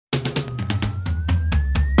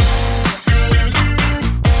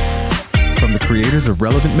creators of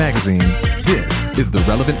Relevant Magazine, this is the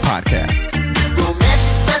Relevant Podcast.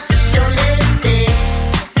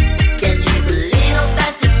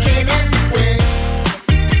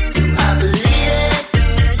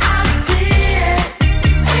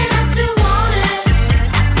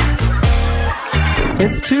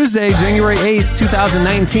 It's Tuesday, January 8th,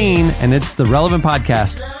 2019, and it's the Relevant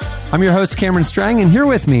Podcast. I'm your host, Cameron Strang, and here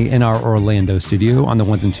with me in our Orlando studio on the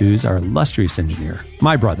ones and twos, our illustrious engineer,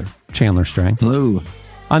 my brother, Chandler Strang. Hello.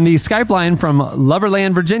 On the Skype line from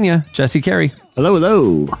Loverland, Virginia, Jesse Carey. Hello,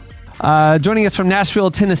 hello. Joining us from Nashville,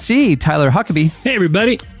 Tennessee, Tyler Huckabee. Hey,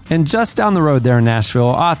 everybody. And just down the road there in Nashville,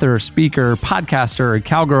 author, speaker, podcaster, and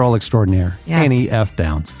cowgirl extraordinaire, Yes. Annie F.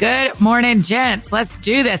 Downs. Good morning, gents. Let's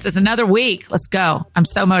do this. It's another week. Let's go. I'm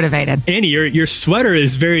so motivated. Annie, your sweater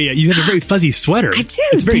is you have a very fuzzy sweater. I do.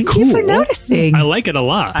 It's very Thank cool. you for noticing. I like it a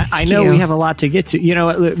lot. I know we have a lot to get to. You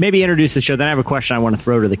know, maybe introduce the show. Then I have a question I want to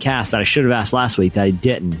throw to the cast that I should have asked last week that I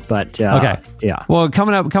didn't. But Okay. Yeah. Well,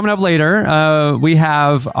 coming up later, we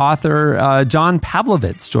have author John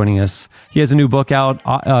Pavlovitz joining us. He has a new book out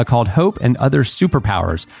called Hope and Other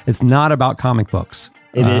Superpowers. It's not about comic books.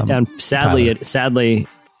 And sadly, it's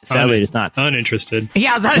not. Uninterested.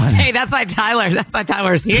 Yeah, I was about to say that's why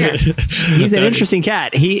Tyler's here. He's an interesting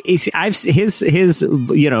cat. His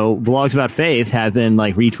blogs about faith have been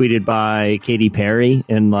like retweeted by Katy Perry,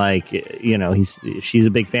 and she's a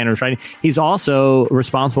big fan of his writing. He's also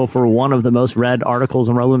responsible for one of the most read articles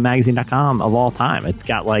on RelevantMagazine.com of all time. It's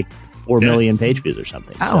got like 4 million page views or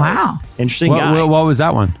something. Oh, wow. Interesting guy. What was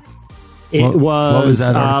that one? What was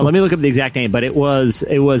that article? let me look up the exact name, but it was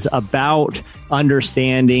about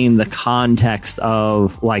understanding the context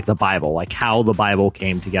of like the Bible, like how the Bible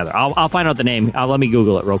came together. I'll find out the name. Let me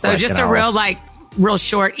Google it real quick. So just a real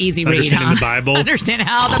short, easy read. Understanding the Bible. Understand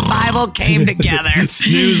how the Bible came together.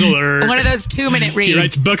 Snooze alert. One of those 2-minute reads. He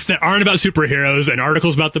writes books that aren't about superheroes and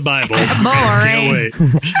articles about the Bible. Boring.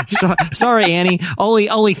 Can't wait. Sorry, Annie.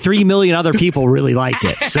 Only 3 million other people really liked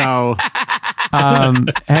it. So,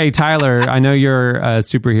 Hey, Tyler, I know you're a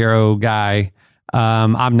superhero guy.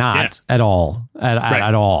 I'm not at all.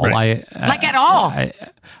 At all. Right. At all.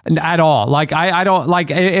 At all. Like I don't like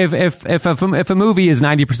if a movie is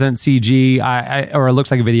 90% CG or it looks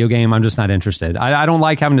like a video game, I'm just not interested. I don't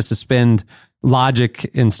like having to suspend logic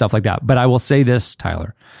and stuff like that. But I will say this,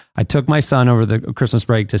 Tyler. I took my son over the Christmas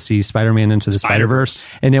break to see Spider-Man Into the Spider-Verse,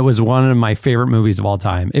 and it was one of my favorite movies of all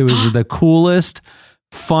time. It was the coolest,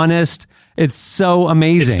 funnest. It's so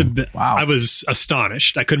amazing. Wow. I was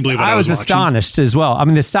astonished. I couldn't believe what I was watching. Astonished as well. I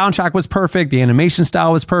mean, the soundtrack was perfect. The animation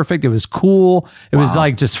style was perfect. It was cool. It was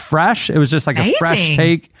like just fresh. It was just like a fresh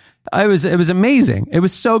take. It was amazing. It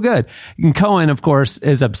was so good. And Cohen, of course,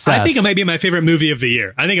 is obsessed. I think it might be my favorite movie of the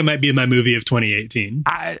year. I think it might be my movie of 2018.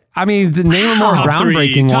 I mean, the name of more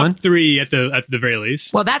groundbreaking one. Top three at the very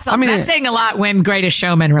least. Well, that's saying a lot when Greatest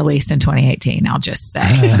Showman released in 2018. I'll just say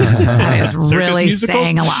that is really musical?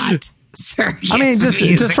 saying a lot. I mean,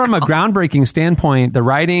 just from a groundbreaking standpoint, the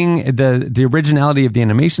writing, the originality of the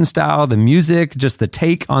animation style, the music, just the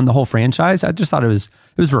take on the whole franchise, I just thought it was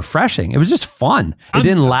refreshing. It was just fun. It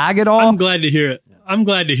didn't lag at all. I'm glad to hear it. I'm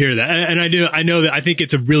glad to hear that. And I know that I think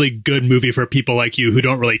it's a really good movie for people like you who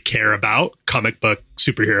don't really care about comic book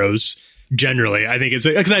superheroes. Generally, I think it's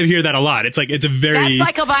because I hear that a lot. It's like it's a very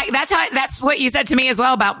that's what you said to me as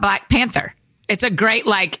well about Black Panther. It's a great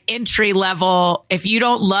entry level. If you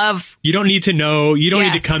don't love, you don't need to know. You don't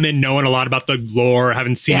need to come in knowing a lot about the lore.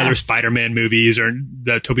 Haven't seen other Spider-Man movies or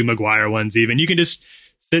the Tobey Maguire ones. Even you can just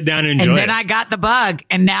sit down and enjoy. And then I got the bug,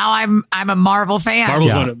 and now I'm a Marvel fan.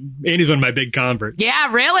 Andy's one of my big converts.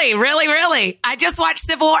 Yeah, really. I just watched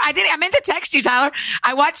Civil War. I meant to text you, Tyler.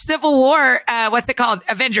 I watched Civil War. What's it called?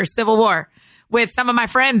 Avengers: Civil War. With some of my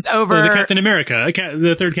friends over... the Captain America,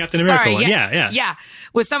 the third Captain America one. Yeah.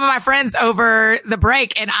 With some of my friends over the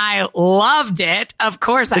break, and I loved it. Of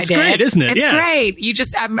course I did. It's great, isn't it? It's great.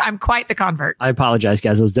 I'm quite the convert. I apologize,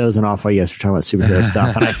 guys. I was dozing off while you guys were talking about superhero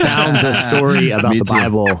stuff, and I found the story about the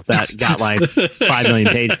Bible that got like 5 million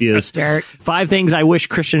page views. Jerk. 5 things I wish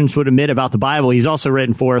Christians would admit about the Bible. He's also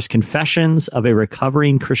written for us Confessions of a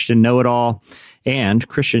Recovering Christian Know-It-All. And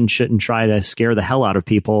Christians shouldn't try to scare the hell out of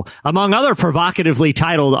people, among other provocatively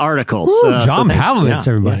titled articles. John Pavlovitz,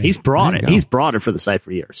 everybody. Yeah, he's brought it. He's brought it for the site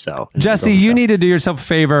for years. So, Jesse, you need to do yourself a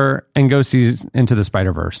favor and go see Into the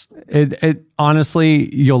Spider-Verse. It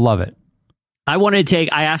honestly, you'll love it. I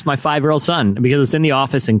asked my 5-year-old son, because it's in the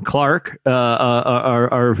office, and Clark,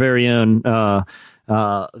 our very own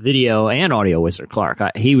video and audio wizard, Clark,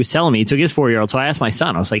 he was telling me, he took his 4-year-old. So I asked my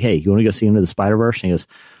son, I was like, hey, you want to go see Into the Spider-Verse? And he goes,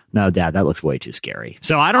 no, Dad, that looks way too scary.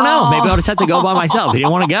 So I don't know. Maybe I'll just have to go by myself. He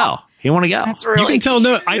didn't want to go. He want to go. That's really You can tell.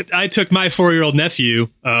 No, I took my 4-year-old nephew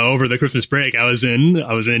over the Christmas break. I was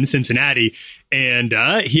in Cincinnati, and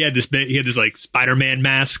he had this like Spider-Man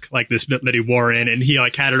mask, like this that he wore in, and he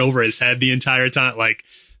like had it over his head the entire time, like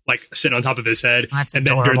sitting on top of his head. That's and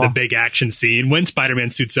adorable. then during the big action scene, when Spider-Man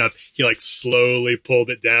suits up, he like slowly pulled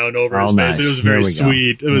it down over his nice. face. It was very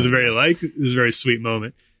sweet. It was a very sweet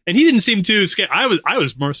moment, and he didn't seem too scared. I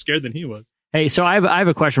was more scared than he was. Hey, so I have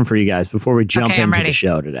a question for you guys before we jump Okay, I'm into ready. the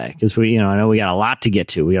show today, because I know we got a lot to get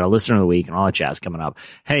to. We got a listener of the week and all that jazz coming up.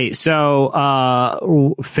 Hey, so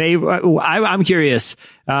I'm curious.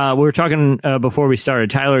 We were talking before we started.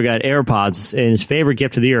 Tyler got AirPods and his favorite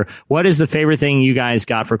gift of the year. What is the favorite thing you guys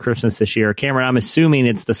got for Christmas this year? Cameron, I'm assuming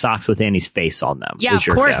it's the socks with Annie's face on them. Yeah, of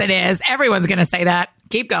course it is. Everyone's going to say that.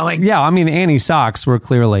 Keep going. Yeah, I mean, Annie's socks were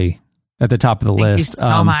clearly at the top of the Thank list. you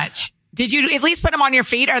so much. Did you at least put them on your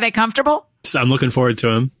feet? Are they comfortable? So I'm looking forward to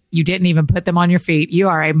him. You didn't even put them on your feet. You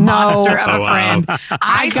are a monster of a Oh, wow. friend.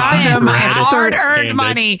 I got spent them my after- hard-earned Handed.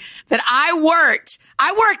 money that I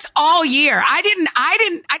worked all year.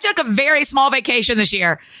 I took a very small vacation this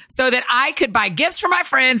year so that I could buy gifts for my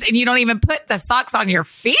friends, and you don't even put the socks on your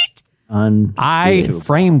feet? I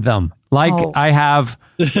framed them. I have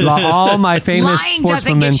all my famous Lying sports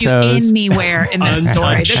doesn't get you mementos. anywhere in this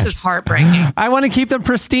story. This is heartbreaking. I want to keep them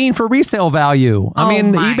pristine for resale value. I Oh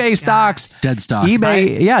mean, my eBay gosh. stocks. Dead stock.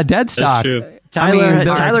 Dead stock. true.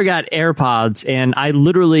 Tyler got AirPods, and I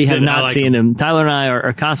literally have I not like seen them. Tyler and I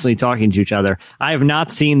are constantly talking to each other. I have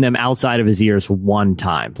not seen them outside of his ears one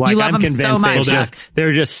time. Like, You love I'm them so convinced much.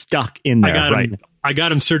 they're just stuck in I there got right him. I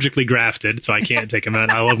got him surgically grafted, so I can't take him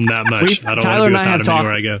out. I love him that much. I don't Tyler want and to I be have without him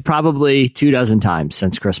anywhere I go. talked probably 24 times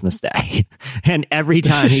since Christmas Day, and every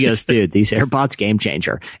time he goes, "Dude, these AirPods game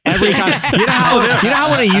changer." Every time, you know how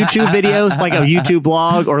when a YouTube videos, like a YouTube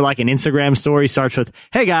blog or like an Instagram story, starts with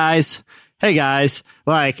 "Hey guys,"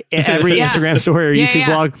 like every Yeah. Instagram story or Yeah, YouTube yeah.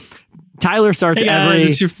 blog. Tyler starts Hey guys, every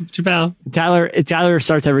it's your pal. Tyler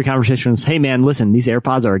starts every conversation with, "Hey man, listen, these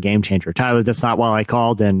AirPods are a game changer." Tyler, that's not why I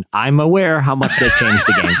called, and I'm aware how much they've changed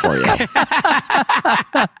the game for you.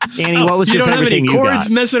 Annie, what was You your don't have favorite any thing you cords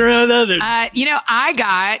got? messing around with it. I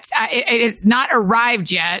got, it's not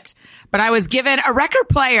arrived yet, but I was given a record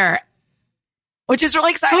player, which is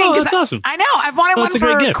really exciting. Oh, 'cause that's awesome. I know. I've wanted Oh, one that's a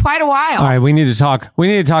great for gift. quite a while. All right, we need to talk. We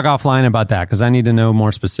need to talk offline about that because I need to know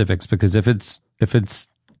more specifics. Because if it's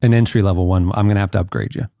an entry level one, I'm going to have to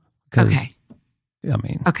upgrade you. 'Cause, Okay. I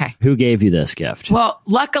mean, Okay. Who gave you this gift? Well,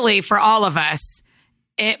 luckily for all of us,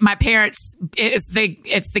 my parents, it's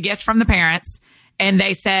the gift from the parents, and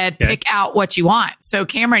they said, Okay. pick out what you want. So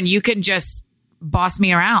Cameron, you can just boss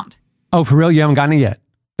me around. oh, for real, you haven't gotten it yet.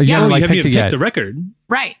 You Yeah. haven't You haven't picked it even yet. picked the record.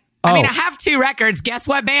 Right. I mean, Oh. I have 2 records. Guess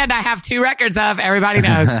what band I have 2 records of? Everybody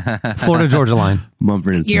knows. Florida Georgia line.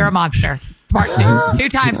 Mumford and You're a Sons. monster. Part 2. 2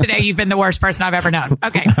 times today, you've been the worst person I've ever known.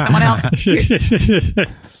 Okay, someone else.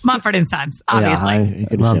 Mumford and Sons, obviously. Yeah, you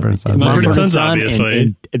can Mumford assume. and Sons. Mumford and Sons, Son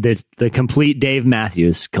obviously. and the complete Dave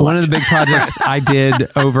Matthews collection. One of the big projects I did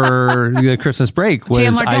over the Christmas break was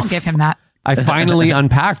Chandler, don't give him that. I finally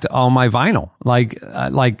unpacked all my vinyl. Like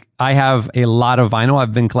I have a lot of vinyl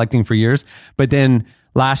I've been collecting for years. But then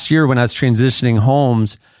last year when I was transitioning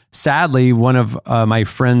homes, sadly, one of my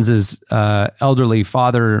friends' elderly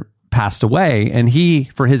father passed away, and he,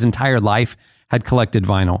 for his entire life, had collected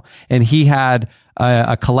vinyl, and he had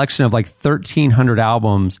a collection of like 1,300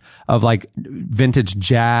 albums of like vintage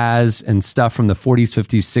jazz and stuff from the 40s,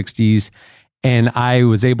 50s, 60s. And I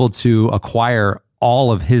was able to acquire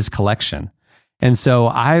all of his collection. And so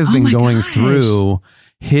I've been my going gosh. through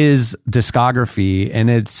his discography, and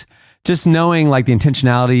it's just knowing like the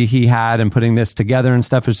intentionality he had in putting this together and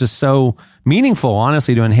stuff is just so meaningful,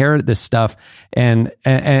 honestly, to inherit this stuff and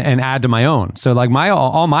add to my own. So like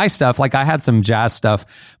all my stuff, like I had some jazz stuff,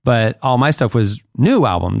 but all my stuff was new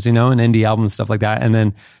albums, and indie albums, stuff like that. And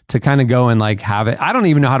then to kind of go and like have it, I don't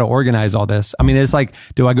even know how to organize all this. I mean, it's like,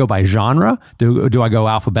 do I go by genre? Do I go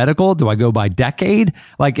alphabetical? Do I go by decade?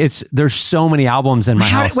 Like there's so many albums in my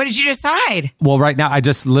house. What did you decide? Well, right now I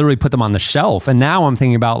just literally put them on the shelf, and now I'm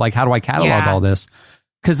thinking about like, how do I catalog Yeah. all this?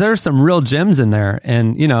 Because there's some real gems in there,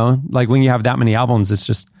 and like when you have that many albums, it's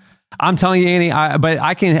just. I'm telling you, Annie, but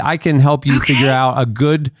I can help you figure out a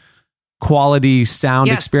good quality sound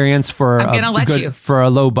Yes. experience for I'm gonna let you. for a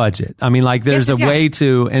low budget. I mean, like there's Yes, a yes, way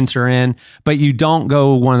to enter in, but you don't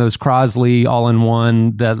go one of those Crosley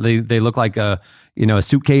all-in-one that they look like a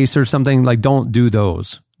suitcase or something. Like, don't do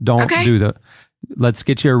those. Don't Okay. do the. Let's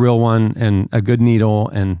get you a real one and a good needle,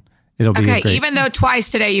 and it'll be Okay, great. even though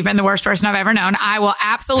twice today you've been the worst person I've ever known, I will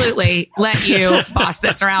absolutely let you boss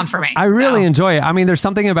this around for me. I really So, enjoy it. I mean, there's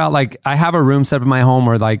something about like I have a room set up in my home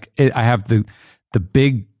where like I have the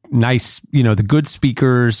big nice, the good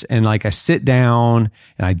speakers, and like I sit down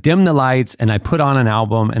and I dim the lights and I put on an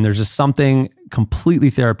album, and there's just something completely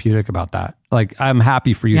therapeutic about that. Like, I'm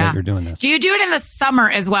happy for you that you're doing this. Do you do it in the summer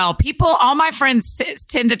as well? All my friends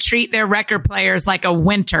tend to treat their record players like a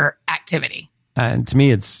winter activity. And to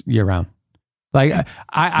me, it's year round. Like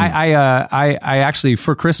I actually,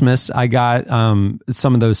 for Christmas, I got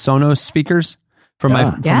some of those Sonos speakers from my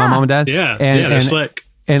mom and dad. Yeah, and they're slick.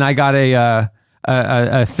 And I got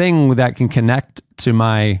a thing that can connect to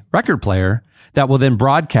my record player that will then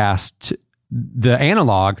broadcast the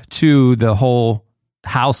analog to the whole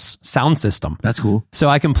house sound system. That's cool. So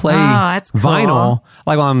I can play vinyl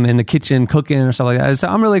like while I'm in the kitchen cooking or stuff like that. So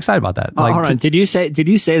I'm really excited about that. Hold on. Did you say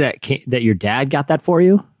that your dad got that for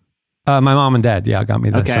you? My mom and dad, got me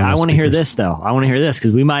the Okay, Sonos I want to hear speakers. this though. I want to hear this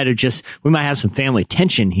because we might have some family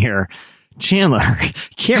tension here. Chandler,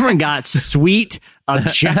 Cameron got sweet,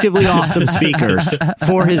 objectively awesome speakers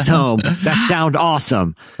for his home that sound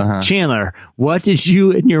awesome. Chandler, what did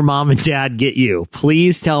you and your mom and dad get you?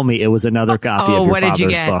 Please tell me it was another copy of your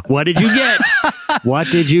father's book. What did you get? What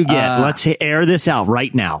did you get? Let's air this out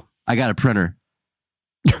right now. I got a printer.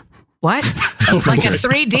 What? Like a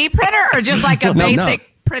 3D printer or just like a basic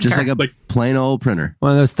printer? Just like a plain old printer.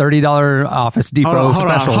 One of those $30 Office Depot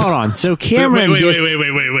specials. Hold on. So Cameron,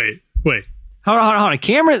 Wait. Hold on.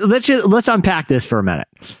 Cameron, let's unpack this for a minute.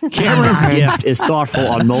 Cameron's gift is thoughtful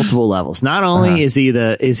on multiple levels. Not only is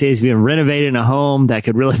he's being renovated in a home that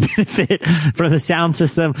could really benefit from the sound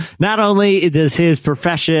system. Not only does his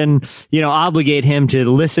profession, obligate him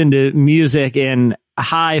to listen to music in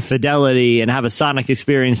high fidelity and have a sonic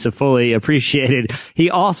experience to fully appreciate it. He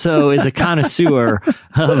also is a connoisseur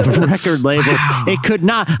of record labels. It could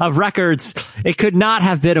not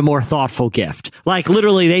have been a more thoughtful gift. Like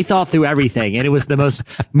literally they thought through everything and it was the most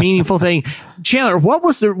meaningful thing. Chandler, what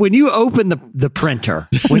was when you opened the printer,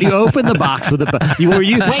 when you opened the box with Did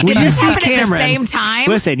this happen at the same time?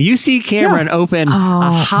 Listen, you see Cameron open a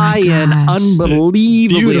high-end, unbelievably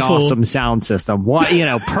Beautiful. awesome sound system. What,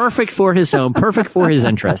 perfect for his home, perfect for his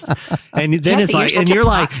interest. And then Jesse, it's like, you're and such you're a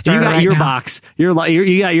like, pop star you got right your now. box. You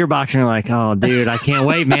got your box, and you're like, oh, dude, I can't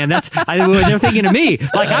wait, man. They're thinking of me.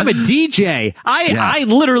 Like, I'm a DJ. I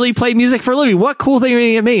literally play music for a living. What cool thing are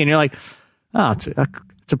you going to get me? And you're like, oh, it's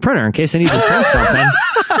a printer in case I need to print something.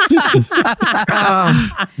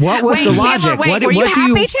 What was the logic? Were you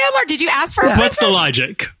happy, Chandler? Did you ask for a printer? What's the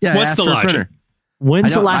logic? Yeah, I What's asked the for a logic? printer.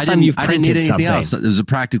 When's the last time you've I didn't need printed anything something? else. It was a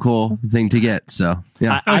practical thing to get. So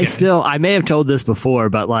yeah, I may have told this before,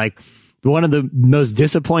 but like one of the most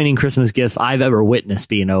disappointing Christmas gifts I've ever witnessed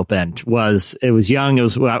being opened was young. It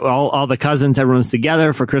was all the cousins, everyone's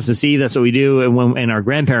together for Christmas Eve. That's what we do. And our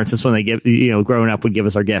grandparents, that's when they give, growing up would give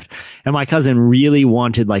us our gift. And my cousin really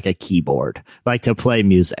wanted like a keyboard, like to play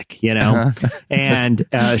music, and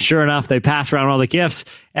sure enough, they passed around all the gifts.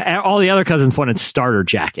 All the other cousins wanted starter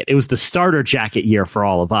jacket. It was the starter jacket year for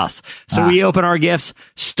all of us. So we open our gifts,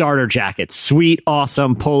 starter jacket, sweet,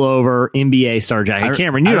 awesome pullover, NBA starter jacket.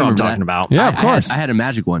 Cameron, you know what I'm talking about. Yeah, of course. I had a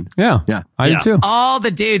magic one. Yeah. I did too. All the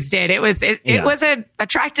dudes did. It was an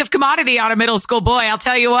attractive commodity on a middle school boy. I'll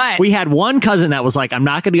tell you what. We had one cousin that was like, I'm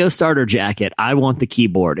not going to go starter jacket. I want the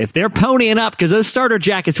keyboard. If they're ponying up, because those starter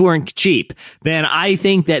jackets weren't cheap, then I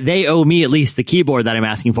think that they owe me at least the keyboard that I'm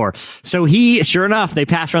asking for. So sure enough, they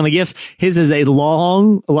passed around the gifts. His is a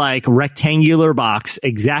long, like rectangular box,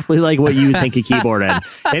 exactly like what you would think a keyboard in.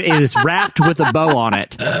 It is wrapped with a bow on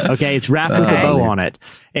it. Okay. It's wrapped with a bow on it.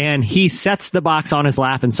 And he sets the box on his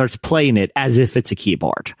lap and starts playing it as if it's a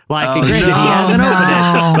keyboard. Like, granted, he hasn't opened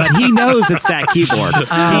it, but he knows it's that keyboard.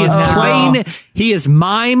 He is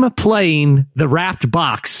mime playing the wrapped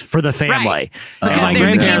box for the family. Right. Because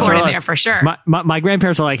there's a keyboard in there for sure. My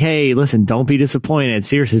grandparents are like, hey, listen, don't be disappointed.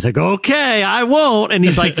 Seriously. He's like, okay, I won't. And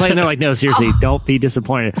he's like playing there like, no, seriously, don't be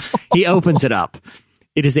disappointed. He opens it up.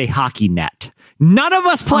 It is a hockey net. None of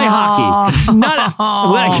us play hockey.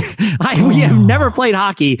 We have never played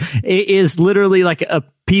hockey. It is literally like a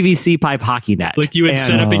PVC pipe hockey net. Like you would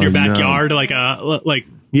set up in your backyard,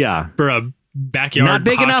 for a backyard not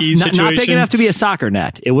big enough, hockey situation. not big enough to be a soccer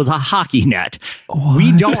net. It was a hockey net. What?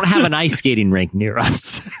 We don't have an ice skating rink near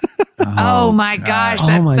us. Oh my gosh,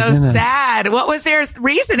 that's goodness. sad. What was their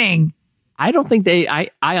reasoning? I don't think I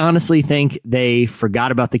honestly think they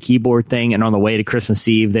forgot about the keyboard thing. And on the way to Christmas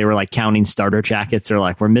Eve, they were like counting starter jackets. They're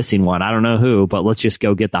like, we're missing one. I don't know who, but let's just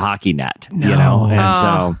go get the hockey net, And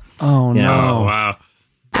so, Oh, wow.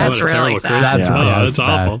 That's What a really terrible sad. Christmas. That's That's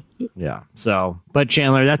awful. yeah. So, but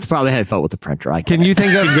Chandler, that's probably how I felt with the printer. Can you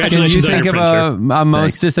think of Congratulations on your a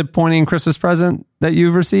most disappointing Christmas present that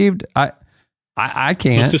you've received? I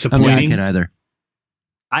can't. Most disappointing. I can't either.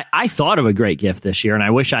 I thought of a great gift this year, and I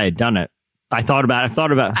wish I had done it. I thought about it.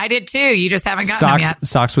 I did too. You just haven't gotten them yet.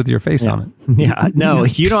 Socks with your face on it. Yeah. No,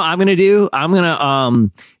 you know what I'm going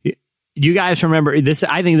to you guys remember this.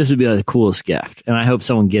 I think this would be the coolest gift, and I hope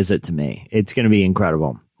someone gives it to me. It's going to be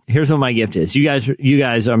incredible. Here's what my gift is. You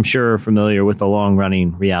guys, I'm sure, are familiar with the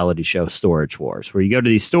long-running reality show Storage Wars, where you go to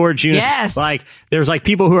these storage units. Yes. Like, there's like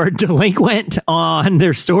people who are delinquent on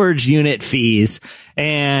their storage unit fees,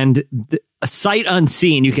 and sight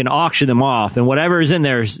unseen, you can auction them off, and whatever is in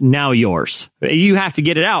there is now yours. You have to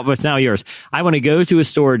get it out, but it's now yours. I want to go to a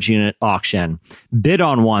storage unit auction, bid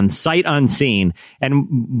on one, sight unseen, and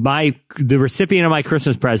the recipient of my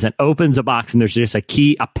Christmas present opens a box, and there's just a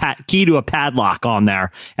key to a padlock on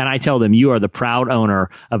there, and I tell them, you are the proud owner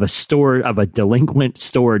of a delinquent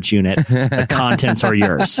storage unit. The contents are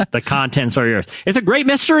yours. The contents are yours. It's a great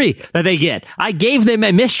mystery that they get. I gave them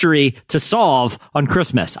a mystery to solve on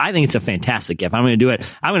Christmas. I think it's a fantastic gift. I'm going to do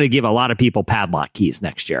it. I'm going to give a lot of people padlock keys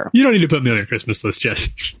next year. You don't need to put me on your Christmas list,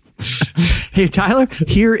 Jesse. Hey, Tyler,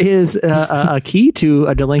 here is a key to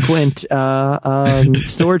a delinquent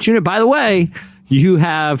storage unit. By the way, you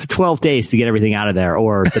have 12 days to get everything out of there,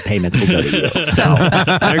 or the payments will go to you. So,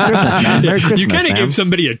 Merry Christmas, man. Merry Christmas, you kind of give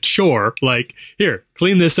somebody a chore, like, here,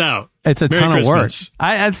 clean this out. It's a ton of work.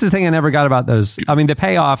 That's the thing I never got about those. I mean, the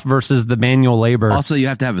payoff versus the manual labor. Also, you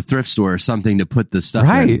have to have a thrift store or something to put the stuff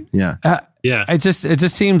right. in. Yeah. Yeah. It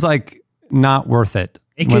just seems like not worth it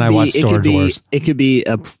when I watch Storage Wars. It could be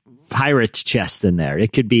a pirate's chest in there.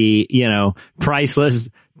 It could be, priceless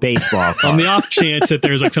baseball card. On the off chance that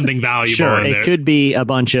there's like something valuable sure, in there. It could be a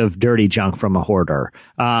bunch of dirty junk from a hoarder.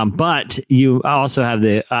 But you also have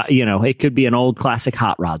it could be an old classic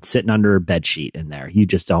hot rod sitting under a bed sheet in there. You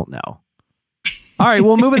just don't know. All right,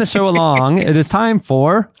 well, moving the show along, it is time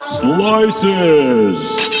for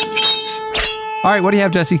Slices. All right, what do you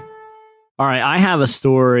have, Jesse? All right, I have a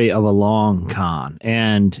story of a long con,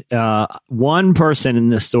 and one person in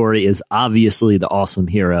this story is obviously the awesome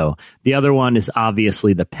hero. The other one is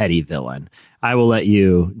obviously the petty villain. I will let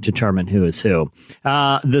you determine who is who.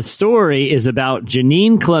 The story is about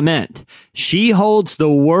Janine Clement. She holds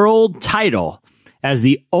the world title as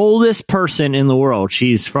the oldest person in the world.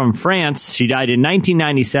 She's from France. She died in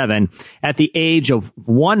 1997 at the age of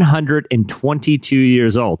 122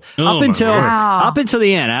 years old. Up until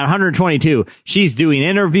the end, at 122, she's doing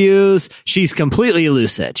interviews. She's completely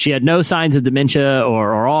lucid. She had no signs of dementia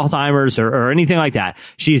or Alzheimer's or anything like that.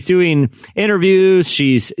 She's doing interviews.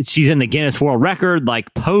 She's in the Guinness World Record,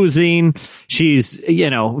 like posing. She's,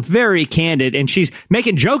 very candid, and she's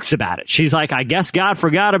making jokes about it. She's like, I guess God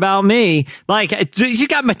forgot about me. Like, she's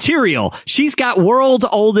got material. She's got world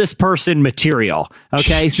oldest person material.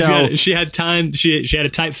 Okay, so she had time. She had a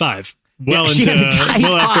type 5. She had a type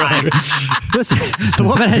 5. Listen, the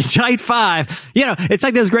woman has type 5. It's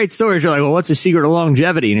like those great stories. You're like, well, what's the secret of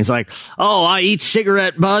longevity? And it's like, oh, I eat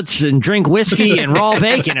cigarette butts and drink whiskey and raw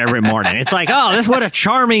bacon every morning. It's like, oh, this what a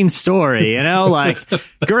charming story. Like,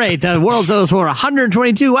 great. The world's oldest woman,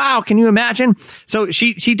 122. Wow, can you imagine? So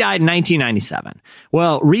she died in 1997.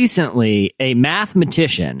 Well, recently, a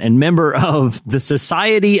mathematician and member of the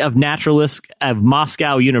Society of Naturalists of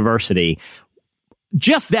Moscow University,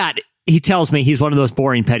 just that. He tells me he's one of those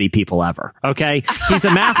boring, petty people ever. Okay, he's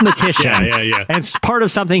a mathematician. yeah. And it's part of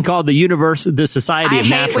something called the Society of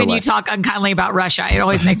Naturalists. I hate when you talk uncannily about Russia. It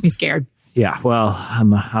always makes me scared. Yeah, well,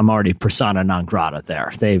 I'm already persona non grata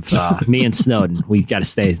there. They've me and Snowden. We got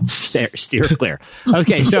to steer clear.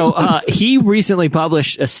 Okay, so he recently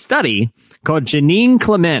published a study called Janine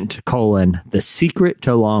Clement: The Secret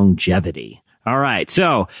to Longevity. All right.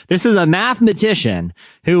 So this is a mathematician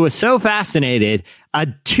who was so fascinated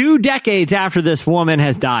 2 decades after this woman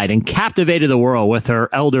has died and captivated the world with her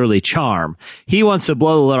elderly charm. He wants to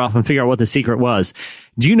blow the lid off and figure out what the secret was.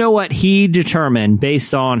 Do you know what he determined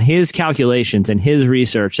based on his calculations and his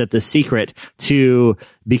research that the secret to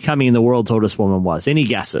becoming the world's oldest woman was? Any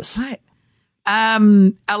guesses? What? A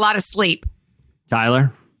lot of sleep.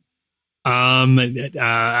 Tyler? I'm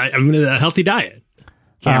a healthy diet.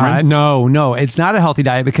 No, it's not a healthy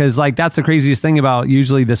diet because that's the craziest thing about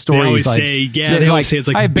usually the stories. They always say it's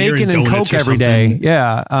like I have bacon and Coke every day.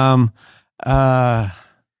 Yeah.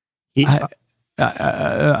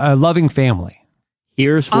 A loving family.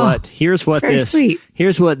 Here's what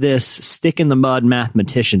this stick in the mud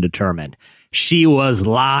mathematician determined. she was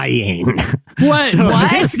lying. What? So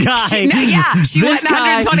What? This guy, she went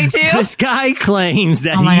 122. This guy claims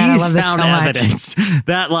that Oh my God, I he's love this found so much. evidence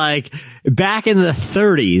that, like, back in the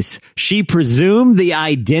 30s, she presumed the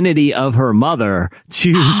identity of her mother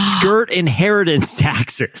to skirt inheritance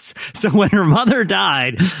taxes. So when her mother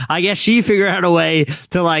died, I guess she figured out a way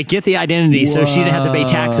to, like, get the identity so she didn't have to pay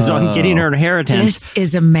taxes on getting her inheritance. This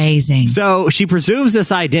is amazing. So she presumes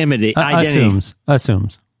this identity. Assumes.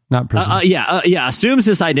 Not presume. Assumes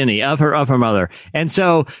this identity of her mother. And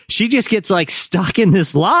so she just gets like stuck in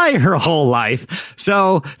this lie her whole life.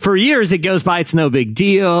 So for years it goes by, it's no big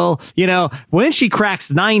deal. You know, when she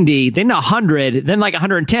cracks 90, then 100, then like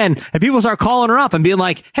 110, and people start calling her up and being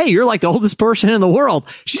like, hey, you're like the oldest person in the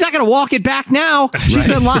world. She's not going to walk it back now. She's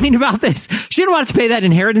been lying about this. She didn't want to pay that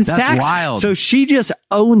inheritance That's tax. wild. So she just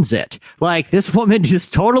owns it. Like, this woman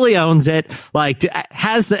just totally owns it. Like,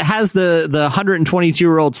 has the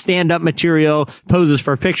 122-year-old stand-up material, poses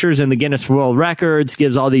for pictures in the Guinness World Records,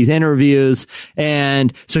 gives all these interviews.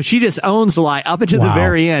 And so she just owns the lie up until the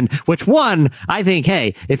very end, which I think,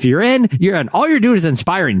 hey, if you're in. All you're doing is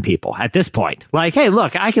inspiring people at this point. Like, hey,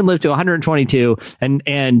 look, I can live to 122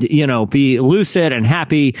 and, you know, be lucid and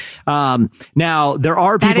happy. Now there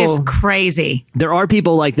are people. That is crazy. There are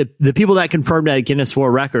people like the people that confirmed that at Guinness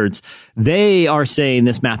World Records. They are saying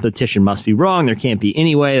this mathematician must be wrong. There can't be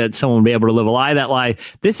any way that someone will be able to live a lie that lie.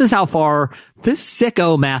 This is how far this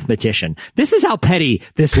sicko mathematician, this is how petty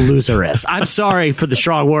this loser is. I'm sorry for the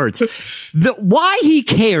strong words. Why he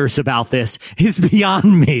cares about this is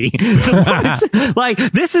beyond me. Like,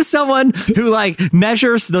 this is someone who like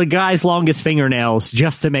measures the guy's longest fingernails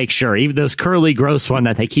just to make sure, even those curly, gross one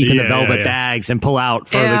that they keep in the velvet bags and pull out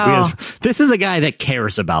for the Guinness. This is a guy that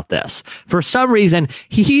cares about this. For some reason,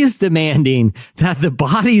 he's demanding that the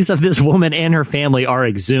bodies of this woman and her family are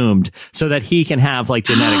exhumed so that he can have like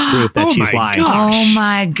genetic proof that she's lying. Oh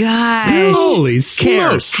my gosh. Holy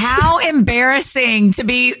smokes. How embarrassing to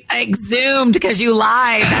be exhumed because you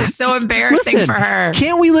lied. That's so embarrassing Listen, for her.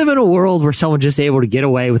 Can't we live in a world where someone's just able to get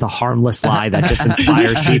away with a harmless lie that just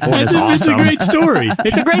inspires people and is awesome? It's a great story.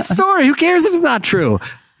 It's a great story. Who cares if it's not true?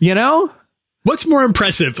 You know? What's more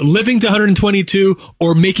impressive, living to 122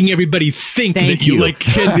 or making everybody think that you like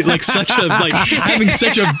such a having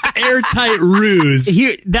such a airtight ruse?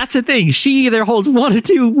 That's the thing. She either holds 1 or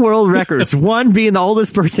 2 world records. 1 being the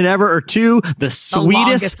oldest person ever, or 2 the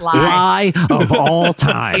sweetest lie of all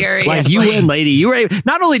time. Like, you win, lady. You were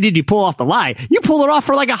not only did you pull off the lie, you pull it off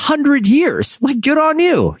for like 100 years. Like, good on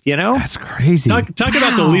you. You know, that's crazy. Talk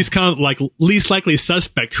about the least likely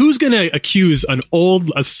suspect. Who's going to accuse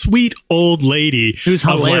a sweet old lady who's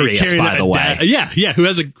hilarious, by the way? Who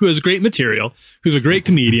has great material, who's a great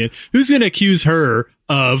comedian, who's going to accuse her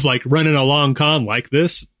of like running a long con like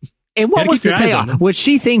this? And what was the payoff? Was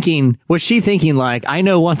she thinking like, I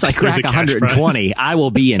know once I crack 120, I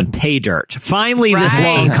will be in pay dirt. Finally, this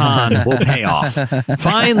long con will pay off.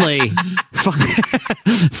 Finally,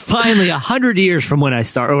 100 years from when I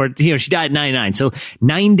start, or, you know, she died at 99. So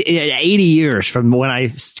 80 years from when I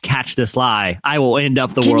catch this lie, I will end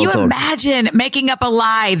up the world's Can you imagine making up a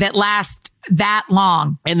lie that lasts that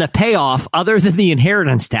long? And the payoff, other than the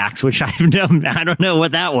inheritance tax, which I don't know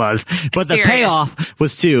what that was, but the payoff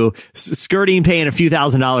was to skirting, paying a few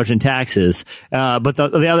 $1,000s in taxes. But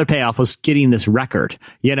the other payoff was getting this record.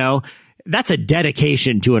 You know, that's a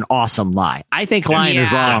dedication to an awesome lie. I think lying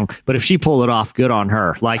is wrong, but if she pulled it off, good on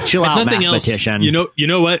her. Like, chill out, mathematician. Else, you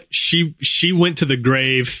know what? She went to the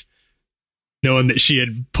grave knowing that she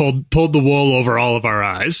had pulled the wool over all of our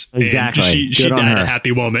eyes. Exactly. She died a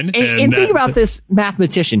happy woman. And think about this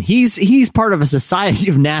mathematician. He's part of a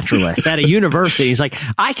society of naturalists at a university. He's like,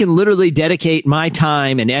 I can literally dedicate my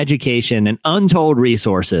time and education and untold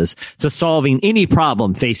resources to solving any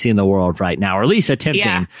problem facing the world right now, or at least attempting.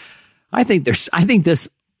 Yeah. I think this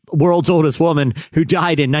world's oldest woman who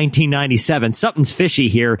died in 1997. Something's fishy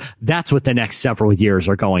here. That's what the next several years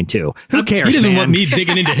are going to. Who cares? He doesn't want me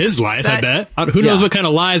digging into his life. I bet. Who knows what kind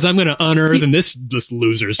of lies I'm going to unearth in this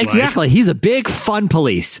loser's life? Exactly. He's a big fun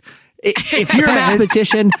police. If you're a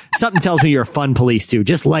mathematician, something tells me you're a fun police too.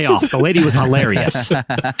 Just lay off. The lady was hilarious.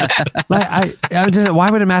 Why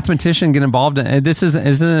would a mathematician get involved in this? Isn't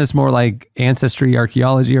this more like ancestry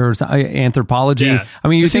archaeology or anthropology? Yeah. I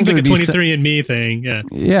mean, you it think seems like it a would 23andMe thing. Yeah.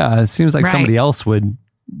 Yeah. It seems like somebody else would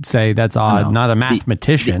say that's odd. No. Not a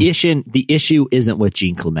mathematician. The issue isn't with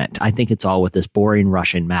Jean Clement. I think it's all with this boring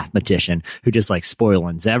Russian mathematician who just like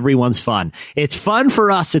spoilings everyone's fun. It's fun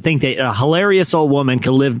for us to think that a hilarious old woman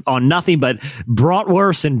can live on nothing but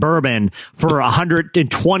bratwurst and bourbon for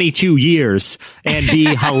 122 years and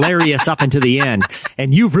be hilarious up until the end.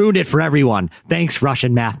 And you've ruined it for everyone. Thanks,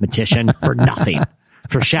 Russian mathematician, for nothing.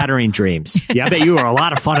 For shattering dreams. Yeah, I bet you were a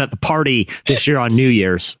lot of fun at the party this year on New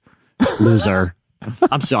Year's, loser.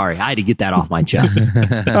 I'm sorry. I had to get that off my chest.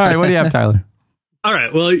 All right, what do you have, Tyler? All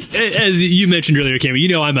right. Well, as you mentioned earlier, Cam, you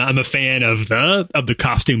know I'm a fan of the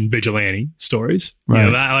costume vigilante stories. Right.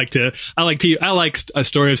 You know, I like a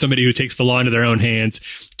story of somebody who takes the law into their own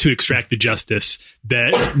hands to extract the justice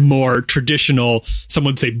that more traditional, some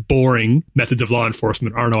would say boring methods of law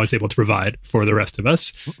enforcement aren't always able to provide for the rest of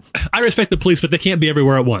us. I respect the police, but they can't be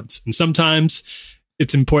everywhere at once, and sometimes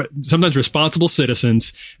it's important. Sometimes responsible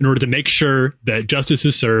citizens, in order to make sure that justice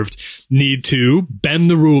is served, need to bend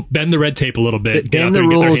the red tape a little bit, get out there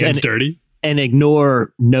and get their hands dirty, and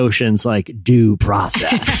ignore notions like due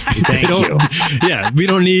process. Thank you. Yeah, we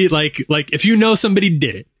don't need like if you know somebody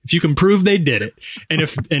did it, if you can prove they did it, and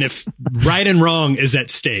if right and wrong is at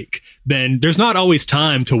stake, then there's not always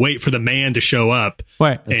time to wait for the man to show up.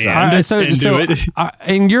 Wait, and so do it.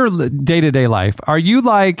 In your day-to-day life, are you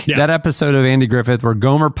like that episode of Andy Griffith where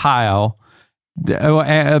Gomer Pyle,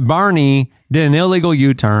 Barney did an illegal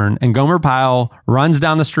U-turn, and Gomer Pyle runs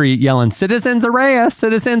down the street yelling, "Citizens arrest!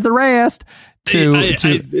 Citizens arrest!"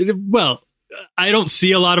 I don't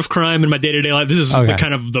see a lot of crime in my day-to-day life. This is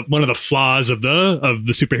kind of one of the flaws of the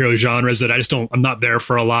superhero genres that I'm not there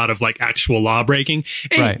for a lot of like actual law breaking.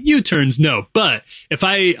 Right. U-turns, no. But if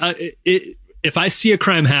I see a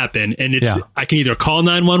crime happen and I can either call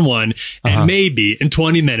 911 and maybe in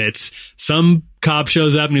 20 minutes, some cop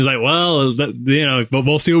shows up and he's like, well,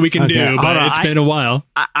 we'll see what we can do, but it's been a while.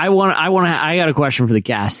 I got a question for the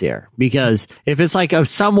cast here, because if it's like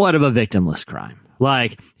somewhat of a victimless crime,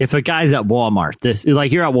 like if a guy's at Walmart,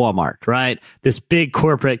 you're at Walmart, right? This big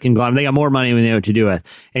corporate conglomerate, they got more money than they know what to do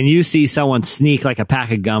with. And you see someone sneak like a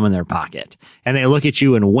pack of gum in their pocket and they look at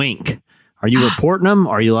you and wink. Are you reporting them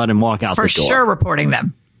or are you letting them walk out the door? For sure reporting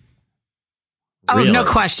them. Really? Oh, no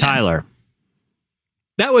question. Tyler.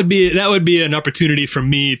 That would be an opportunity for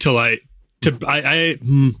me to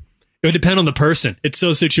it would depend on the person. It's so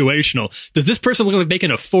situational. Does this person look like they can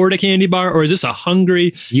afford a candy bar, or is this a hungry?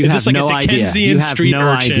 Is this like a Dickensian street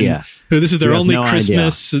urchin who this is their only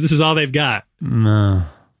Christmas? So this is all they've got. No.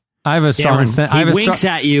 I have a strong sense. He winks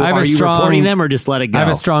at you. Are you reporting them or just let it go? I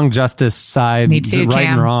have a strong justice side. Me too, right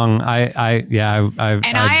Cam. and wrong. I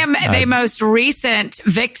am the most recent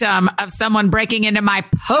victim of someone breaking into my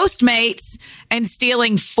Postmates and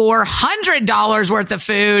stealing $400 worth of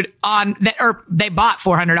food or they bought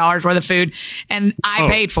 $400 worth of food and I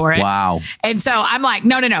paid for it. Wow. And so I'm like,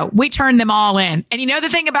 no, we turned them all in. And you know the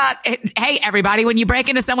thing about it, hey, everybody, when you break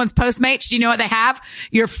into someone's Postmates, you know what they have?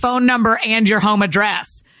 Your phone number and your home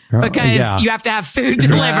address. Because you have to have food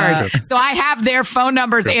delivered. So I have their phone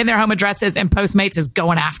numbers and their home addresses, and Postmates is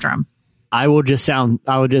going after them. I will just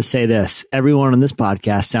say this. Everyone on this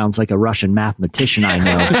podcast sounds like a Russian mathematician I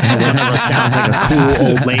know. One of us sounds like a cool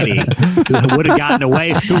old lady who would have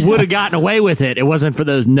gotten away with it. It wasn't for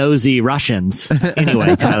those nosy Russians.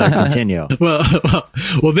 Anyway, Tyler, continue. I'm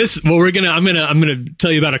gonna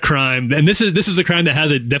tell you about a crime, and this is a crime that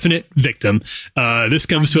has a definite victim. This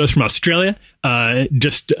comes to us from Australia,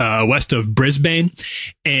 just west of Brisbane,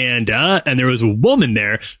 and there was a woman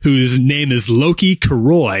there whose name is Loki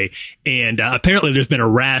Karoy. And apparently there's been a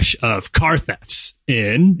rash of car thefts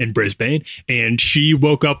in Brisbane. And she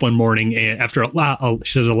woke up one morning and after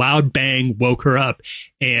she says a loud bang woke her up,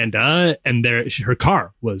 and her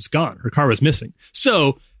car was gone. Her car was missing.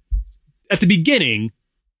 So at the beginning,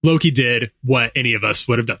 Loki did what any of us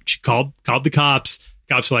would have done. She called the cops.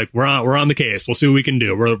 Cops are like, we're on the case. We'll see what we can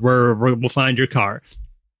do. We'll find your car.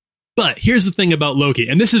 But here's the thing about Loki,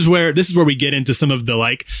 and this is where we get into some of the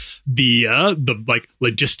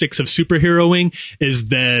logistics of superheroing. Is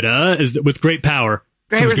that with great power,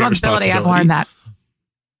 great responsibility. I've learned that.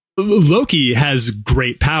 Loki has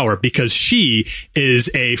great power because she is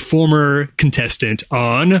a former contestant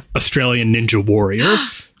on Australian Ninja Warrior.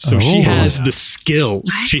 So she has the skills.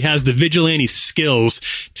 What? She has the vigilante skills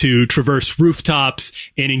to traverse rooftops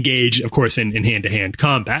and engage, of course, in hand-to-hand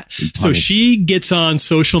combat. So she gets on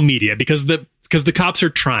social media because the cops are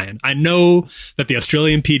trying. I know that the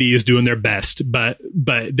Australian PD is doing their best, but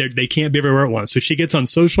they can't be everywhere at once. So she gets on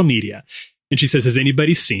social media and she says, has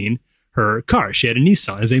anybody seen her car? She had a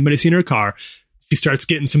Nissan. Has anybody seen her car? She starts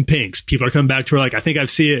getting some pinks. People are coming back to her like, I think I've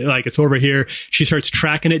seen it. Like, it's over here. She starts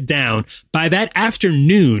tracking it down. By that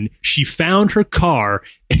afternoon, she found her car.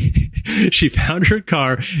 It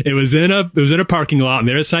was in a parking lot on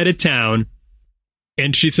the other side of town.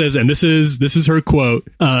 And she says, and this is her quote.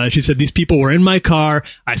 She said, "These people were in my car.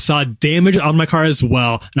 I saw damage on my car as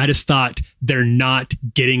well. And I just thought, they're not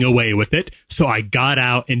getting away with it. So I got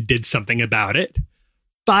out and did something about it."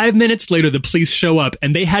 5 minutes later, the police show up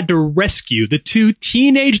and they had to rescue the two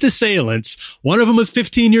teenage assailants. One of them was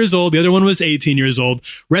 15 years old. The other one was 18 years old.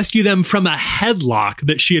 Rescue them from a headlock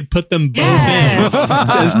that she had put them both in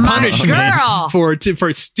as punishment for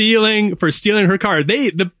stealing her car.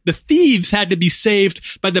 The thieves had to be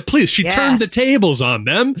saved by the police. She turned the tables on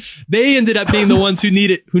them. They ended up being the ones who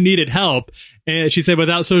needed help. And she said,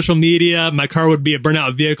 without social media, my car would be a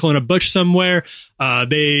burnout vehicle in a bush somewhere.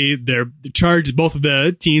 They're charged. Both of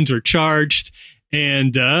the teens were charged.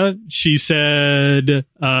 And, she said,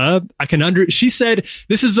 she said,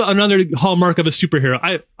 this is another hallmark of a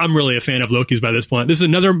superhero. I'm really a fan of Loki's by this point. This is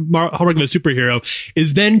another hallmark of a superhero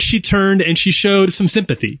is then she turned and she showed some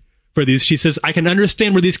sympathy for these. She says, I can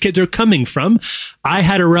understand where these kids are coming from. I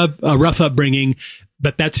had a rough upbringing,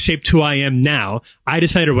 but that's shaped who I am now. I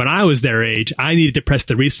decided when I was their age, I needed to press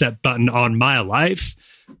the reset button on my life.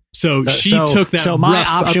 So she took that. So my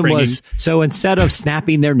option was, so instead of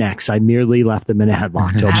snapping their necks, I merely left them in a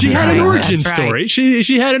headlock. She had an origin story.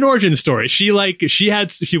 She had an origin story. She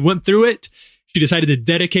went through it. She decided to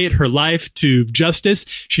dedicate her life to justice.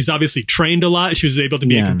 She's obviously trained a lot. She was able to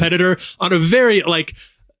be a competitor on a very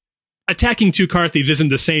attacking two car thieves isn't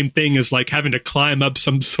the same thing as like having to climb up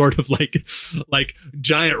some sort of like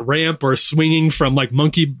giant ramp or swinging from like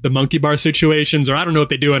the monkey bar situations, or I don't know what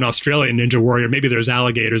they do in Australian Ninja Warrior. Maybe there's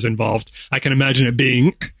alligators involved. I can imagine it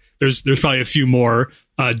being there's probably a few more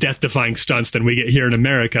death-defying stunts than we get here in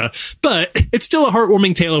America, but it's still a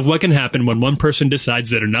heartwarming tale of what can happen when one person decides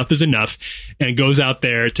that enough is enough and goes out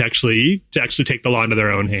there to actually take the law into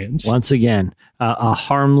their own hands. Once again, a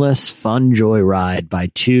harmless, fun joyride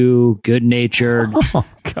by two good-natured,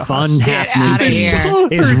 fun happening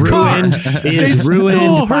is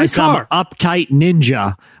ruined by some uptight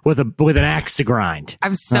ninja with an axe to grind.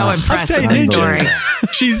 I'm so impressed with this story.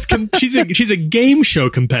 She's a game show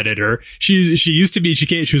competitor. She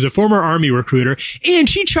was a former army recruiter, and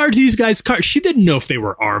she charged these guys cars. She didn't know if they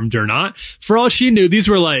were armed or not. For all she knew, these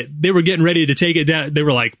were they were getting ready to take it down. They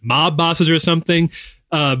were like mob bosses or something.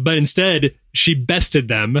 But instead, she bested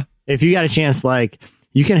them. If you got a chance,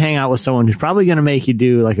 you can hang out with someone who's probably going to make you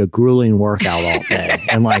do a grueling workout all day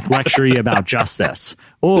and lecture you about justice.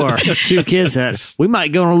 Or two kids that we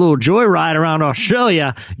might go on a little joyride around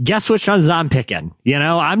Australia. Guess which ones I'm picking?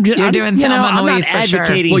 I'm doing Thelma and Louise for sure.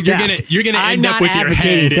 Well, you're gonna end up with your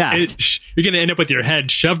head. You're gonna end up with your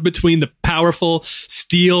head shoved between the powerful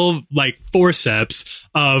steel forceps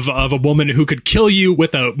of a woman who could kill you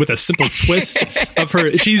with a simple twist of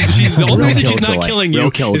her. She's the only reason she's not killing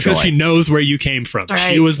you is because she knows where you came from. Right.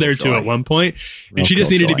 She was there too at one point, and she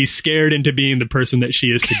just needed to be scared into being the person that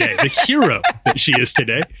she is today, the hero that she is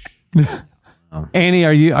today. Annie,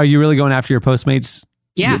 are you really going after your Postmates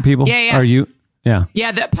people? Yeah. Are you? Yeah.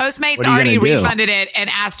 Yeah, the Postmates already refunded it and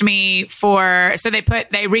asked me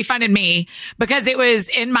they refunded me because it was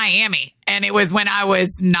in Miami and it was when I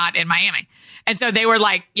was not in Miami. And so they were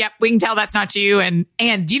like, yep, we can tell that's not you. And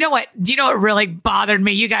do you know what really bothered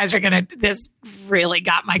me? You guys this really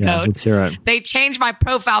got my goat. Let's hear it. They changed my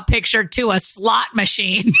profile picture to a slot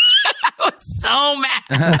machine. I was so mad.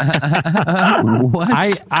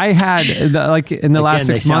 What? I had in the last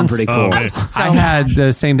 6 months, pretty cool. I had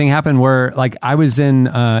the same thing happen where it was in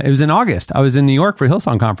August. I was in New York for a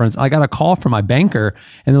Hillsong conference. I got a call from my banker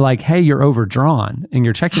and they're like, hey, you're overdrawn in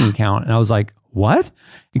your checking account. And I was like, what?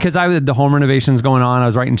 Because I had the home renovations going on. I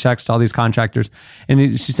was writing checks to all these contractors.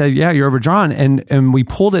 And she said, yeah, you're overdrawn. And we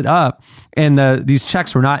pulled it up and these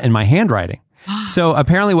checks were not in my handwriting. So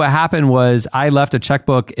apparently what happened was I left a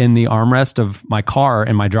checkbook in the armrest of my car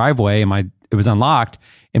in my driveway and it was unlocked.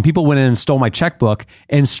 And people went in and stole my checkbook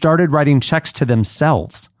and started writing checks to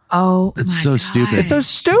themselves. Oh, it's so stupid. It's so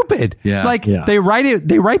stupid. Yeah. They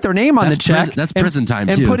write their name on the check. That's prison time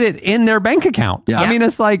too. And put it in their bank account. Yeah. I mean,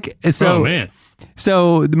 it's so. Oh man.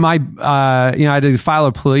 So my, I had to file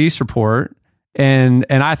a police report, and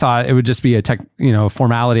I thought it would just be a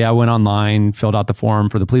formality. I went online, filled out the form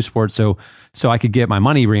for the police report, so I could get my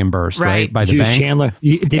money reimbursed, right by the bank. Chandler,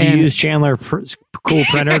 did you use Chandler cool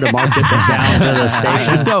printer to march it down to the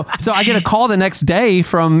station? So I get a call the next day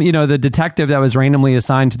from the detective that was randomly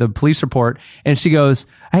assigned to the police report, and she goes,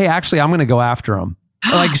 "Hey, actually, I'm going to go after him."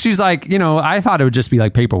 Like, she's like, I thought it would just be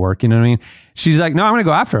like paperwork. You know what I mean? She's like, no, I'm going to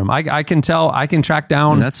go after him. I can track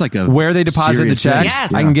down that's like where they deposited the checks.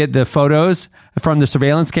 Yes. I can get the photos from the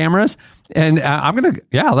surveillance cameras. And I'm going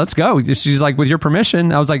to, let's go. She's like, with your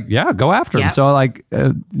permission. I was like, yeah, go after him. So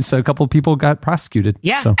so a couple of people got prosecuted.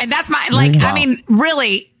 Yeah. So. And that's I mean,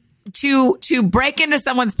 really, to break into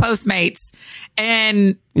someone's Postmates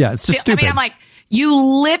and it's just stupid. I mean, I'm like, you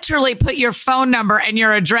literally put your phone number and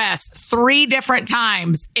your address 3 different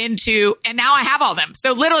times into, and now I have all them.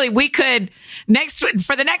 So literally we could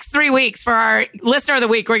for the next 3 weeks for our listener of the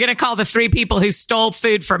week, we're going to call the 3 people who stole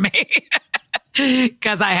food from me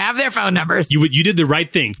because I have their phone numbers. You did the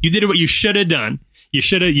right thing. You did what you should have done.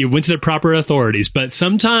 You went to the proper authorities, but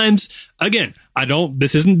sometimes, again,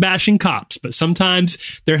 this isn't bashing cops, but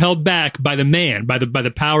sometimes they're held back by the man, by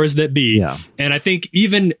the powers that be. Yeah. And I think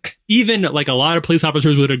even like a lot of police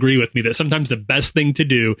officers would agree with me that sometimes the best thing to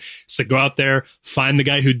do is to go out there, find the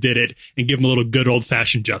guy who did it, and give him a little good old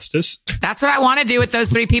fashioned justice. That's what I want to do with those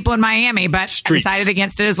 3 people in Miami, but I decided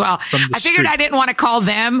against it as well. I figured I didn't want to call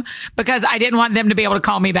them because I didn't want them to be able to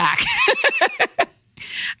call me back.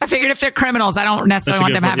 I figured if they're criminals, I don't necessarily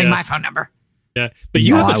want them having my phone number. Yeah, but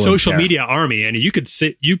you have a social media army, and you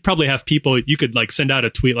probably have people. You could like send out a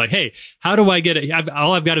tweet like, "Hey, how do I get it?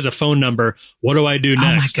 All I've got is a phone number. What do I do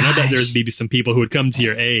next?" And I bet there's maybe some people who would come to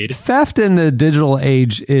your aid. Theft in the digital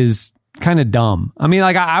age is kind of dumb. I mean,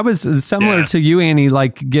 like I was similar to you, Annie,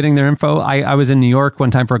 like getting their info. I was in New York one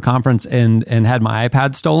time for a conference and had my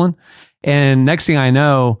iPad stolen, and next thing I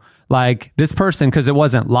know, like this person, because it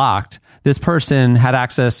wasn't locked. This person had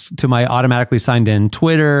access to my automatically signed in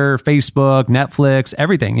Twitter, Facebook, Netflix,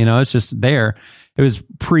 everything, it's just there. It was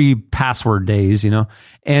pre-password days, and,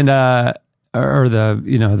 or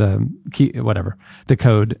the key, whatever, the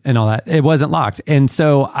code and all that. It wasn't locked. And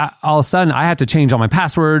so all of a sudden I had to change all my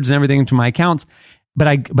passwords and everything to my accounts. But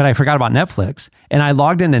I forgot about Netflix, and I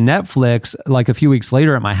logged into Netflix like a few weeks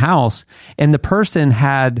later at my house, and the person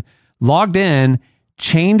had logged in,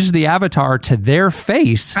 changed the avatar to their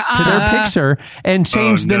face, to their picture, and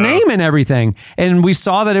changed the name and everything. And we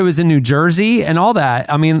saw that it was in New Jersey and all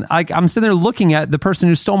that. I mean, I'm sitting there looking at the person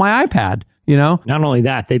who stole my iPad, Not only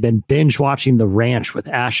that, they've been binge watching The Ranch with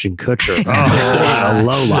Ashton Kutcher. What a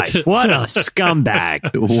lowlife. What a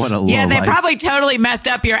scumbag. What a lowlife. Yeah, they probably totally messed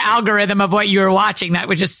up your algorithm of what you were watching. That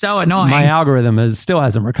was just so annoying. My algorithm still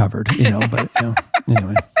hasn't recovered, but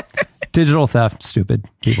anyway. Digital theft, stupid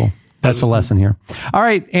people. That's the lesson here. All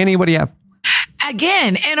right, Annie, what do you have?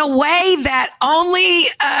 Again, in a way that only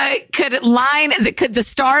could the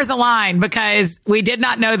stars align, because we did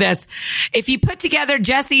not know this. If you put together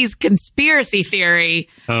Jesse's conspiracy theory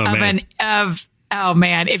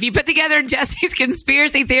if you put together Jesse's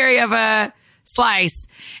conspiracy theory of a slice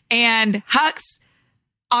and Huck's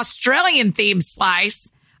Australian themed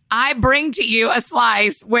slice, I bring to you a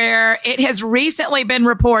slice where it has recently been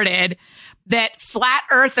reported that flat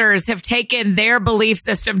earthers have taken their belief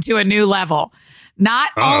system to a new level.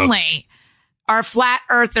 Not only are flat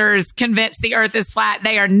earthers convinced the earth is flat,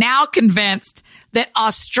 they are now convinced that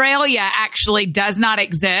Australia actually does not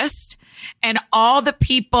exist. And all the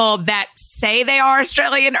people that say they are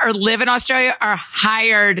Australian or live in Australia are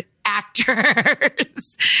hired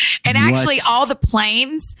actors. And actually all the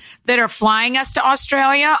planes that are flying us to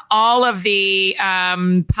Australia, all of the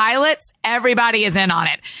pilots, everybody is in on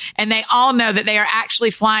it. And they all know that they are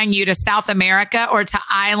actually flying you to South America or to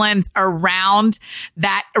islands around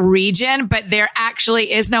that region. But there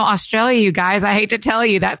actually is no Australia, you guys. I hate to tell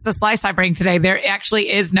you, that's the slice I bring today. There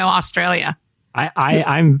actually is no Australia.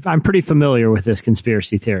 I'm pretty familiar with this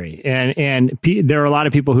conspiracy theory, and there are a lot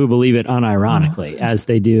of people who believe it unironically, as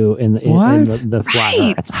they do in the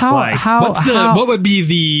flat Earth. What would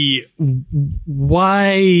be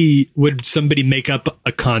why would somebody make up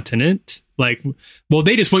a continent? Like, well,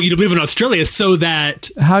 they just want you to live in Australia so that.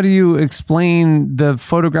 How do you explain the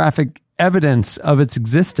photographic evidence of its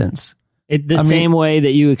existence? The same way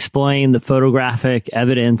that you explain the photographic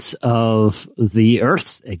evidence of the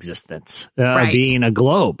Earth's existence, being a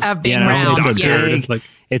globe. Of being round,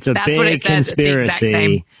 it's a big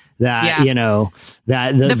conspiracy that,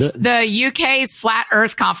 that the UK's Flat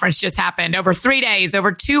Earth Conference just happened over 3 days.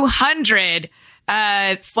 Over 200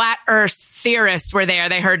 flat Earth theorists were there.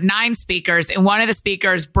 They heard 9 speakers, and one of the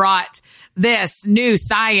speakers brought this new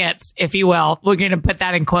science, if you will, we're going to put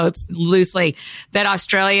that in quotes loosely, that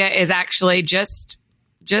Australia is actually just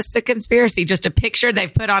a conspiracy, just a picture.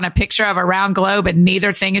 They've put on a picture of a round globe, and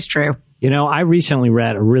neither thing is true. I recently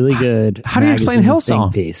read a really good How do you explain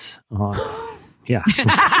Hillsong piece. Yeah.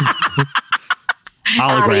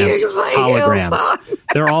 Holograms.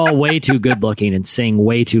 They're all way too good looking and sing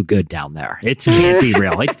way too good down there. It can't be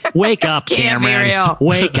real. Like, wake up, Cameron.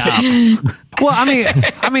 Wake up. Well,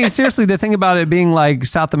 I mean, seriously, the thing about it being like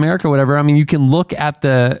South America, or whatever. I mean, you can look at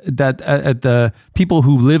the people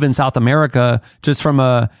who live in South America just from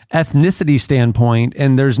a ethnicity standpoint,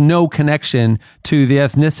 and there's no connection to the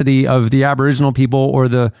ethnicity of the Aboriginal people or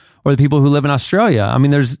the people who live in Australia. I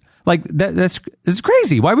mean, there's like that's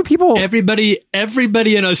crazy. Why would people? Everybody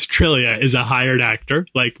in Australia is a hired actor.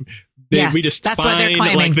 Like, we just find,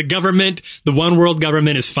 like, the government, the one world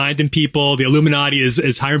government is finding people. The Illuminati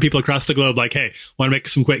is hiring people across the globe. Like, hey, want to make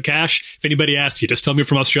some quick cash? If anybody asks you, just tell me you're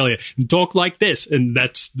from Australia. Talk like this, and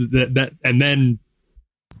that's that. And then,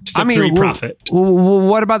 step three, profit.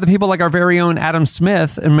 What about the people like our very own Adam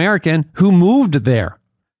Smith, American, who moved there?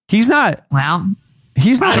 He's not. Well.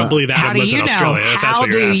 He's not. I don't believe Adam lives in Australia. How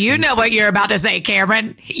do you know what you're about to say,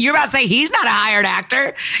 Cameron? You're about to say he's not a hired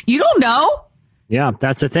actor. You don't know. Yeah,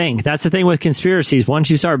 that's the thing. That's the thing with conspiracies. Once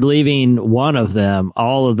you start believing one of them,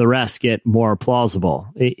 all of the rest get more plausible,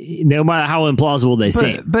 no matter how implausible they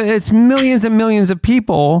seem. But it's millions and millions of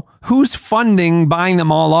people. Who's funding buying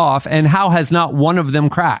them all off, and how has not one of them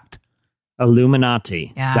cracked?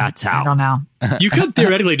 Illuminati. Yeah, that's how. I don't know. You could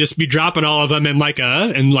theoretically just be dropping all of them in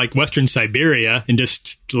like Western Siberia, and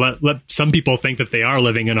just let some people think that they are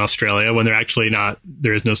living in Australia when they're actually not.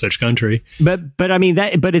 There is no such country. But I mean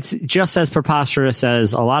but it's just as preposterous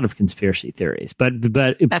as a lot of conspiracy theories. But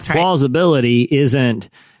that's plausibility isn't.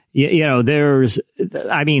 You know, there's,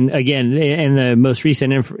 I mean, again, in the most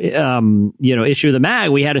recent, issue of the mag,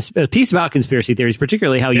 we had a piece about conspiracy theories,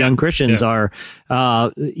 particularly how young Christians are,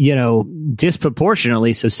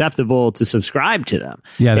 disproportionately susceptible to subscribe to them.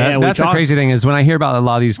 Yeah, that's the crazy thing is when I hear about a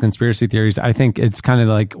lot of these conspiracy theories, I think it's kind of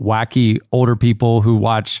like wacky older people who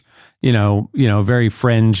watch, very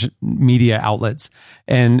fringe media outlets.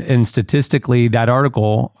 And statistically, that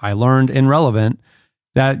article I learned in Relevant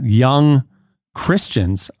that young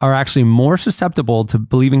Christians are actually more susceptible to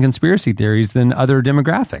believing conspiracy theories than other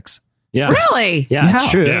demographics. Yeah, really? Yeah, it's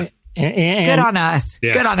true. Yeah. And, good on us.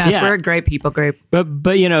 Yeah. Good on us. Yeah. We're a great people group. But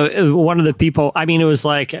one of the people, I mean, it was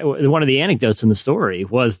like one of the anecdotes in the story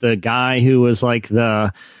was the guy who was like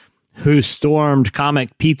who stormed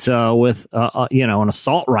Comic Pizza with an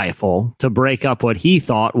assault rifle to break up what he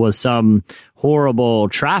thought was some horrible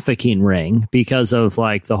trafficking ring because of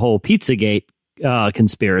like the whole Pizzagate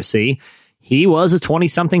conspiracy. He was a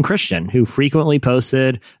 20-something Christian who frequently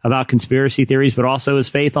posted about conspiracy theories, but also his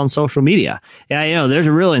faith on social media. Yeah, there's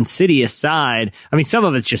a real insidious side. I mean, some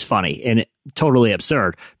of it's just funny and totally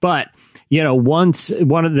absurd. But, once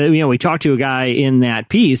we talked to a guy in that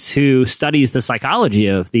piece who studies the psychology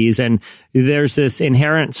of these, and there's this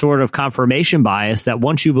inherent sort of confirmation bias that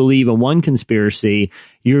once you believe in one conspiracy,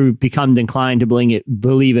 you become inclined to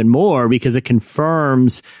believe in more because it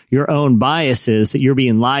confirms your own biases that you're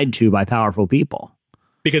being lied to by powerful people.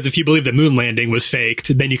 Because if you believe the moon landing was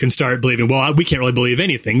faked, then you can start believing, well, we can't really believe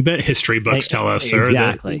anything that history books tell us.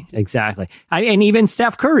 Exactly. And even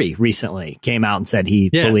Steph Curry recently came out and said he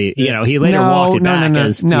believed, he later walked it back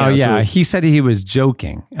as... he said he was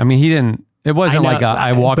joking. I mean, he didn't... It wasn't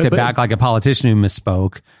I walked it back like a politician who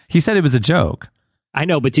misspoke. He said it was a joke. I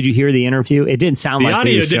know, but did you hear the interview? It didn't sound like the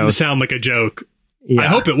audio didn't sound like a joke. Yeah. I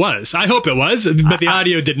hope it was, but the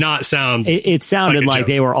audio did not sound. It sounded like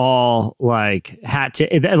they were all like had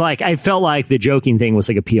to. Like I felt like the joking thing was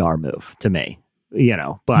like a PR move to me,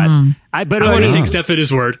 But I want to take Steph at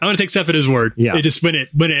his word. Yeah. It just when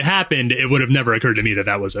it happened, it would have never occurred to me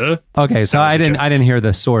that was a. Okay, so I didn't hear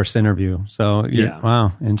the source interview. So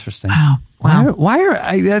wow, interesting. Wow. Why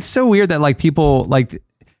are that's so weird that like people like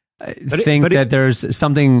think that there's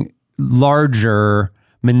something larger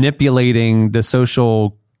manipulating the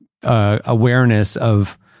social awareness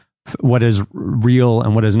of what is real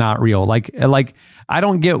and what is not real. Like I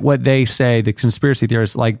don't get what they say, the conspiracy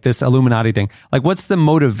theorists, like this Illuminati thing. Like, what's the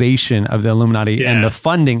motivation of the Illuminati and the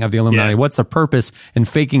funding of the Illuminati? What's the purpose in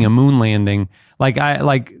faking a moon landing?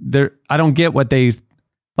 I don't get what they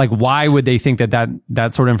like. Why would they think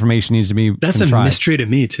that sort of information needs to be? That's contrived? A mystery to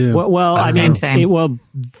me too. Well,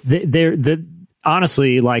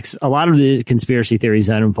 honestly, like a lot of the conspiracy theories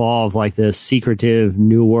that involve like this secretive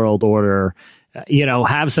new world order,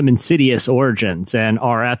 have some insidious origins and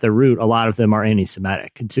are at the root. A lot of them are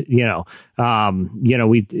anti-Semitic. A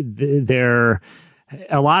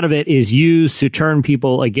lot of it is used to turn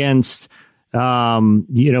people against,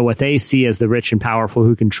 what they see as the rich and powerful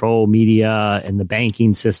who control media and the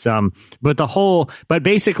banking system. But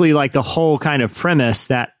basically like the whole kind of premise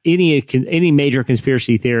that any major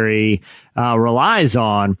conspiracy theory relies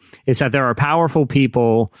on is that there are powerful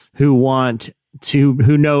people who want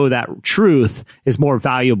who know that truth is more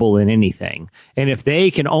valuable than anything. And if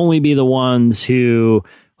they can only be the ones who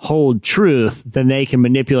hold truth, then they can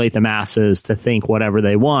manipulate the masses to think whatever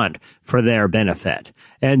they want for their benefit.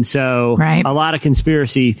 And so a lot of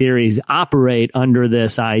conspiracy theories operate under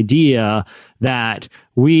this idea that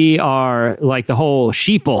we are like the whole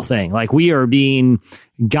sheeple thing, like we are being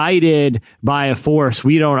guided by a force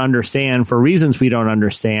we don't understand for reasons we don't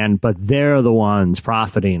understand, but they're the ones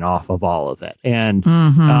profiting off of all of it. And,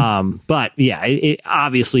 but yeah,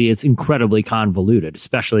 obviously it's incredibly convoluted,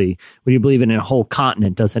 especially when you believe in a whole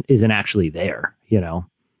continent isn't actually there, you know?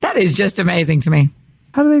 That is just amazing to me.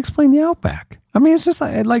 How do they explain the Outback? I mean, it's just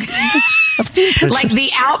like I've seen pictures. Like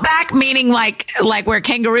the Outback, meaning like where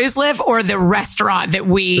kangaroos live, or the restaurant that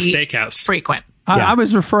we the steakhouse frequent. I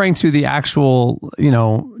was referring to the actual,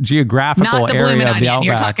 geographical Not the area Bloomin' of the Onion. Outback.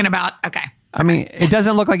 You're talking about, okay. I mean, it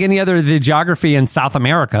doesn't look like any other of the geography in South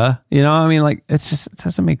America. You know, I mean, like, it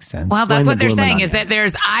doesn't make sense. Well, that's what they're saying, is that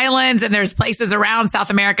there's islands and there's places around South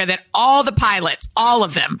America that all the pilots, all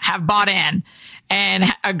of them, have bought in and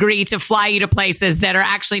agree to fly you to places that are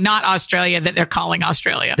actually not Australia, that they're calling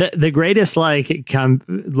Australia. The greatest one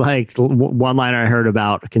liner I heard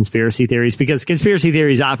about conspiracy theories, because conspiracy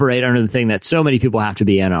theories operate under the thing that so many people have to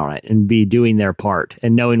be in on it and be doing their part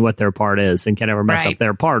and knowing what their part is and can never mess up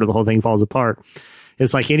their part or the whole thing falls apart.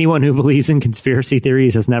 It's like anyone who believes in conspiracy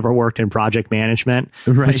theories has never worked in project management,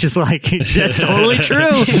 which is like, that's totally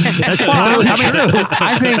true. That's totally true.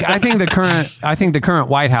 I think the current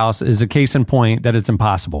White House is a case in point that it's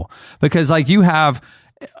impossible, because like you have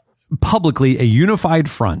publicly a unified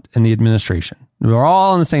front in the administration. We're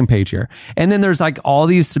all on the same page here. And then there's like all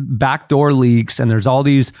these backdoor leaks and there's all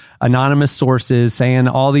these anonymous sources saying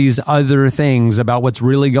all these other things about what's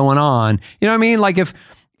really going on. You know what I mean? Like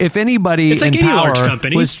if anybody in power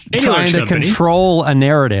was trying to control a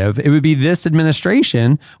narrative, it would be this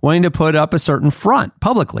administration wanting to put up a certain front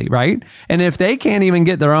publicly, right? And if they can't even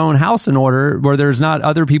get their own house in order, where there's not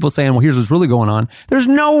other people saying, well, here's what's really going on, there's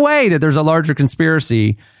no way that there's a larger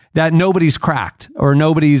conspiracy that nobody's cracked or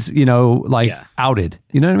nobody's, outed.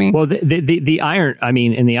 You know what I mean? Well, the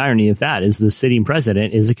irony of that is the sitting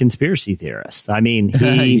president is a conspiracy theorist. I mean,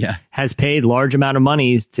 he has paid large amount of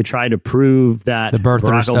money to try to prove that Barack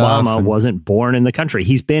Obama wasn't born in the country.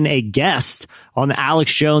 He's been a guest on the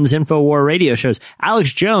Alex Jones InfoWar radio shows.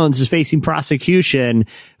 Alex Jones is facing prosecution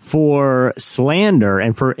for slander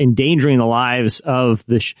and for endangering the lives of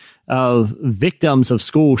of victims of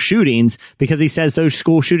school shootings, because he says those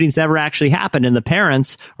school shootings never actually happened and the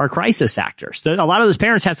parents are crisis actors. A lot of those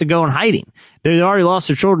parents have to go in hiding. They already lost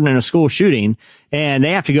their children in a school shooting and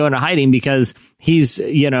they have to go into hiding because he's,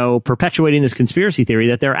 perpetuating this conspiracy theory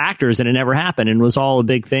that they're actors and it never happened and was all a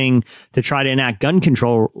big thing to try to enact gun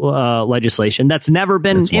control legislation that's never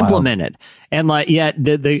been implemented. And yet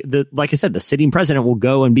like I said, the sitting president will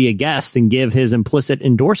go and be a guest and give his implicit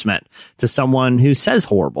endorsement to someone who says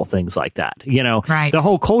horrible things like that. The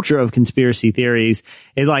whole culture of conspiracy theories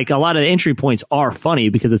is like, a lot of the entry points are funny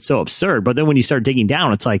because it's so absurd. But then when you start digging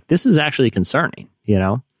down, it's like, this is actually concerning,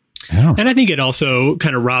 Yeah. And I think it also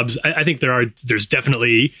kind of robs. I think there's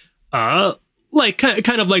definitely kind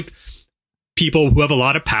of like people who have a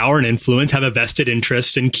lot of power and influence have a vested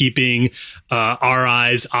interest in keeping our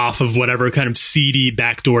eyes off of whatever kind of seedy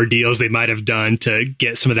backdoor deals they might have done to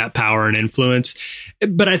get some of that power and influence.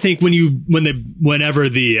 But I think whenever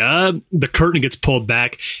the curtain gets pulled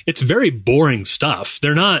back, it's very boring stuff.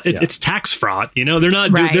 They're not. It's tax fraud. They're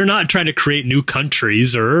not. They're not trying to create new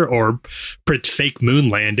countries or fake moon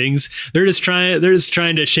landings. They're just trying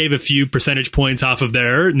to shave a few percentage points off of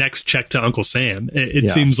their next check to Uncle Sam. It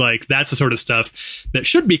seems like that's the sort of stuff that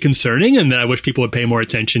should be concerning and that I wish people would pay more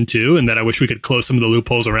attention to, and that I wish we could close some of the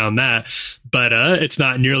loopholes around that. But it's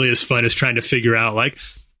not nearly as fun as trying to figure out like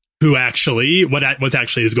what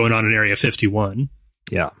actually is going on in Area 51.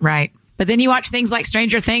 Yeah. Right. But then you watch things like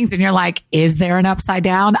Stranger Things and you're like, is there an upside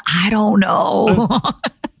down? I don't know.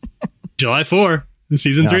 July 4,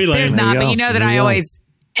 season 3. There's not, but you know that I always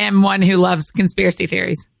am one who loves conspiracy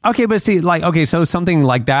theories. Okay, but see, so something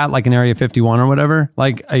like that, like an Area 51 or whatever,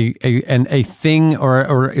 like a thing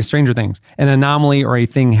or a Stranger Things, an anomaly or a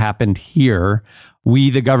thing happened here.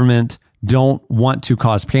 We, the government, don't want to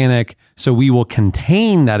cause panic, so we will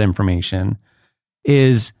contain that information,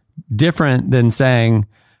 is different than saying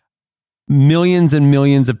millions and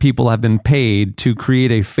millions of people have been paid to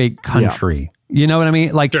create a fake country. You know what I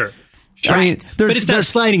mean? Like, sure. I mean, but it's that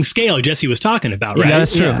sliding scale Jesse was talking about, right? Yeah,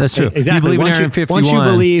 that's true. That's true. Exactly. You believe in Area 51.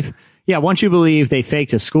 Once you believe they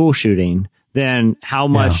faked a school shooting, then how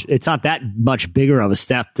much, it's not that much bigger of a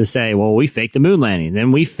step to say, well, we faked the moon landing,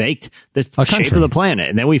 then we faked the shape of the planet,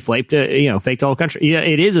 and then we faked the whole country. Yeah,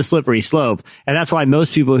 it is a slippery slope. And that's why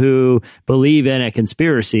most people who believe in a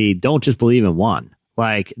conspiracy don't just believe in one.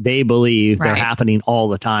 Like, they believe they're happening all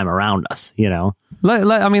the time around us,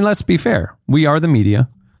 let's be fair. We are the media,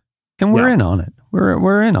 and we're in on it.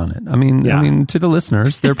 We're in on it. I mean, to the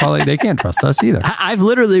listeners, they can't trust us either. I've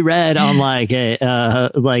literally read on like in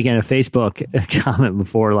a Facebook comment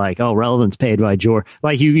before, like, oh, Relevant's paid by George.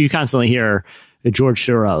 Like, you constantly hear George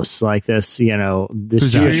Soros, like this,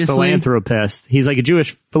 this Jewish philanthropist. He's like a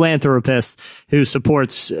Jewish philanthropist who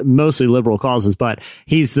supports mostly liberal causes, but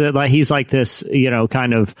he's like this,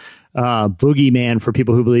 kind of boogeyman for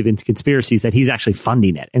people who believe in conspiracies, that he's actually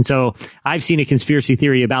funding it. And so I've seen a conspiracy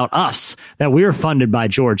theory about us that we're funded by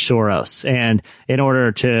George Soros, and in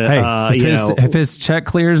order to if his check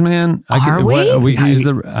clears, man, we can use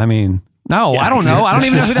the no, I don't know. I don't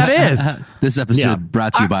even know who that is. This episode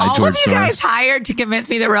brought to you by George Soros. All of you guys hired to convince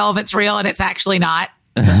me that Relevant's real and it's actually not.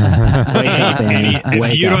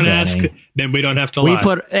 If you don't ask, then we don't have to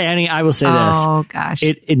lie. Annie, I will say this. Oh gosh.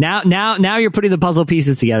 Now you're putting the puzzle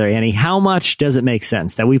pieces together, Annie. How much does it make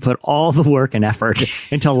sense that we put all the work and effort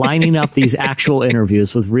into lining up these actual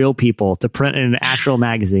interviews with real people to print in an actual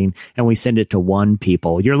magazine, and we send it to one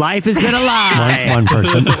people? Your life is going to lie. One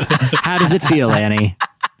person. How does it feel, Annie?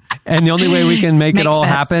 And the only way we can make it all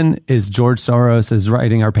happen is George Soros is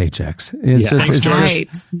writing our paychecks.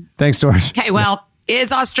 Thanks, George. Okay, well,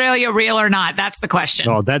 is Australia real or not? That's the question.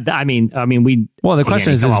 Well, the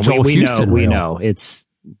question is Joel Houston real? We know it's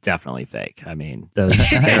definitely fake. I mean, the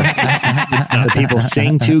people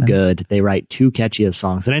sing too good. They write too catchy of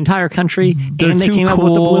songs. An entire country, and they came up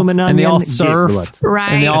with the Bloomin' Onion, and they all surf.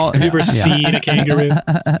 Right. And have you ever seen a kangaroo?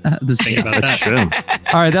 That's true.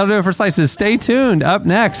 All right, that'll do it for Slices. Stay tuned. Up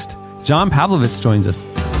next, John Pavlovitz joins us.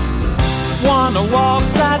 Wanna walk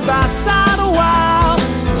side by side a while,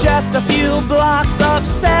 just a few blocks up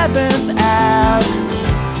 7th Ave.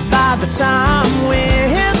 By the time we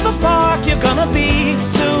hit the park, you're gonna be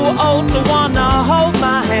too old to wanna hold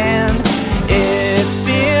my hand. It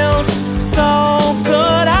feels so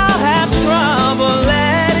good, I'll have trouble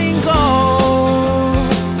letting go.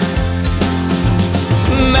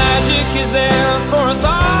 Magic is there for us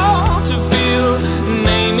all to feel.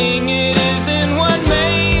 Naming it isn't what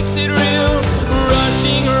makes it real.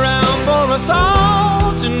 Rushing around for us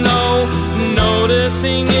all to know.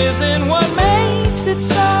 Noticing isn't what makes it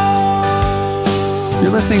so.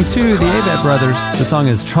 You're listening to the Avett Brothers. The song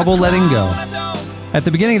is Trouble Letting Go. At the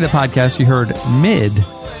beginning of the podcast, you heard Mid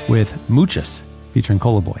with Muchas, featuring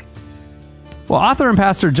Cola Boy. Well, author and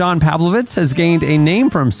pastor John Pavlovitz has gained a name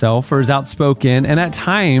for himself for his outspoken and at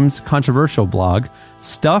times controversial blog,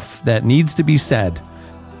 Stuff That Needs to Be Said.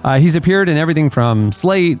 He's appeared in everything from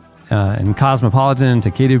Slate and Cosmopolitan to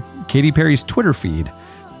Katy Perry's Twitter feed,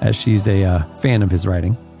 as she's a fan of his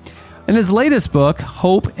writing. In his latest book,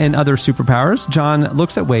 Hope and Other Superpowers, John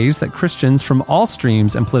looks at ways that Christians from all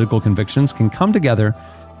streams and political convictions can come together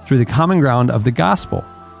through the common ground of the gospel,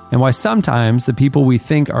 and why sometimes the people we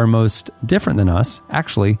think are most different than us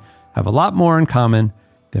actually have a lot more in common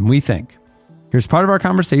than we think. Here's part of our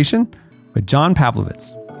conversation with John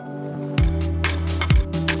Pavlovitz.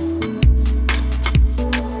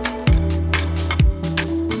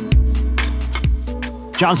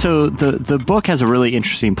 John, so the book has a really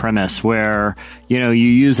interesting premise where, you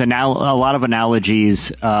use a lot of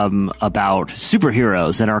analogies about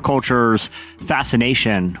superheroes and our culture's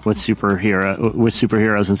fascination with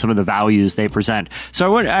superheroes and some of the values they present.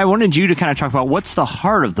 So I wanted you to kind of talk about what's the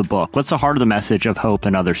heart of the book? What's the heart of the message of Hope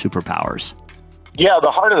and Other Superpowers? Yeah,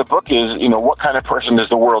 the heart of the book is, what kind of person does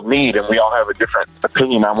the world need? And we all have a different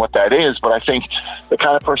opinion on what that is. But I think the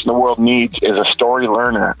kind of person the world needs is a story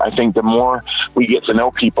learner. I think the more we get to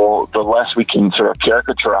know people, the less we can sort of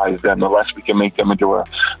caricaturize them, the less we can make them into a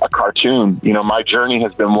cartoon. My journey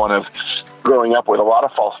has been one of growing up with a lot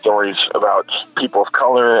of false stories about people of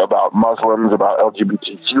color, about Muslims, about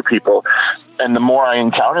LGBTQ people. And the more I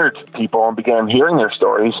encountered people and began hearing their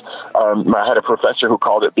stories, I had a professor who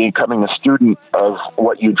called it becoming a student of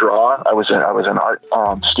what you draw. I was an art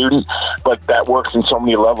student, but that works in so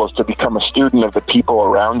many levels to become a student of the people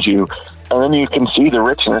around you. And then you can see the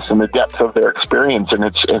richness and the depth of their experience, and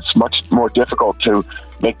it's much more difficult to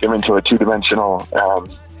make them into a two-dimensional,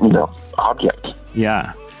 object.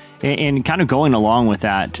 Yeah. And kind of going along with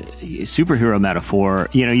that superhero metaphor,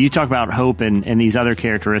 you talk about Hope and these other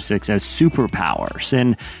characteristics as superpowers.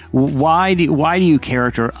 And why do you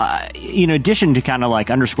in addition to kind of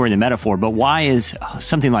like underscoring the metaphor, but why is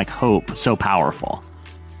something like Hope so powerful?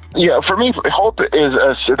 Yeah, for me, hope is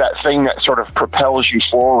that thing that sort of propels you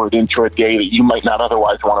forward into a day that you might not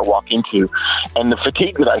otherwise want to walk into. And the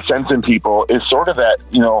fatigue that I sense in people is sort of that,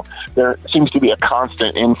 there seems to be a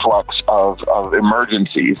constant influx of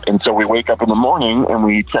emergencies. And so we wake up in the morning and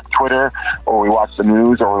we check Twitter, or we watch the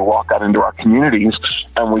news, or we walk out into our communities,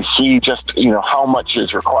 and we see just, how much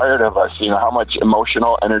is required of us, how much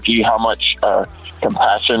emotional energy, how much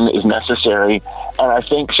compassion is necessary. And I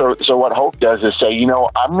think so what hope does is say,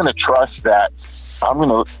 I'm going to trust that I'm going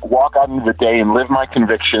to walk out into the day and live my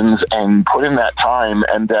convictions and put in that time,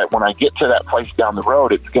 and that when I get to that place down the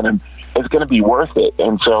road, it's going to be worth it.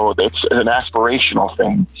 And so it's an aspirational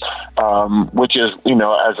thing, which is,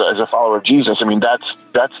 as a follower of Jesus, I mean,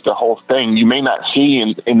 that's the whole thing. You may not see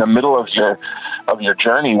in the middle of your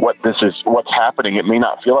journey what's happening. It may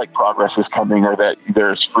not feel like progress is coming, or that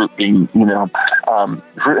there's fruit being,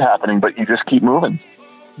 fruit happening, but you just keep moving.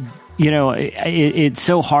 It's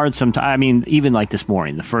so hard sometimes. I mean, even like this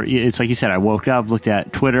morning, it's like you said, I woke up, looked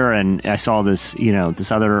at Twitter, and I saw this,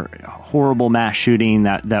 this other horrible mass shooting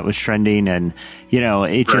that was trending. And,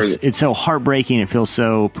 it's so heartbreaking. It feels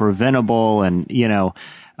so preventable. And,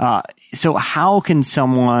 so how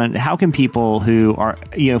can people who are,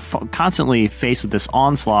 constantly faced with this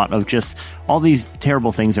onslaught of just all these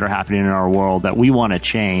terrible things that are happening in our world that we want to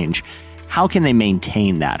change, how can they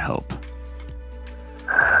maintain that hope?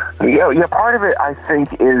 Yeah. Part of it, I think,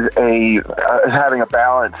 is having a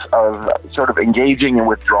balance of sort of engaging and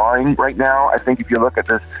withdrawing. Right now, I think if you look at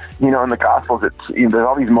this, in the Gospels, there's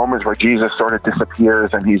all these moments where Jesus sort of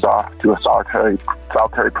disappears and he's off to a solitary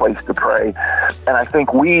place to pray. And I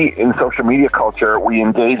think we, in social media culture, we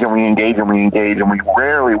engage and we engage and we engage, and we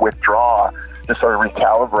rarely withdraw to sort of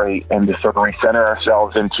recalibrate and to sort of recenter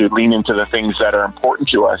ourselves and to lean into the things that are important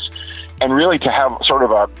to us. And really to have sort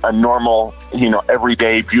of a normal,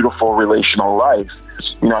 everyday, beautiful relational life.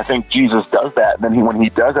 I think Jesus does that. And then when he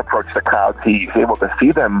does approach the crowds, he's able to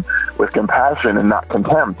see them with compassion and not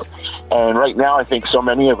contempt. And right now, I think so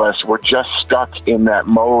many of us, we're just stuck in that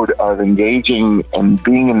mode of engaging and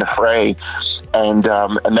being in the fray. And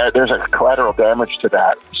there's a collateral damage to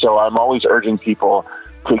that. So I'm always urging people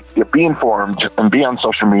to be informed and be on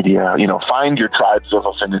social media, find your tribes of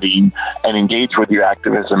affinity and engage with your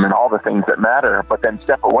activism and all the things that matter, but then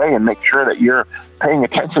step away and make sure that you're paying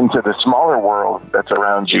attention to the smaller world that's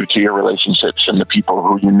around you, to your relationships and the people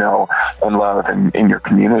who you know and love and in your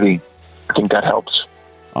community. I think that helps.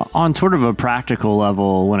 On sort of a practical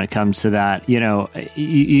level, when it comes to that,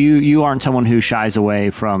 you aren't someone who shies away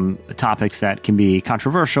from topics that can be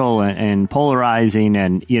controversial and polarizing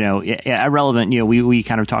and, irrelevant. We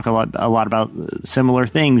kind of talk a lot about similar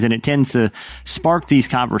things, and it tends to spark these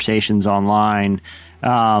conversations online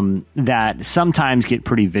that sometimes get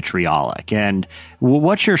pretty vitriolic. And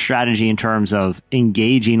what's your strategy in terms of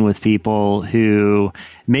engaging with people who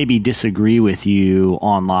maybe disagree with you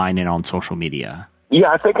online and on social media? Yeah,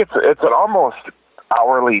 I think it's an almost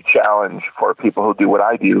hourly challenge for people who do what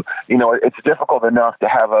I do. It's difficult enough to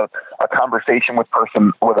have a conversation with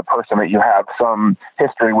a person that you have some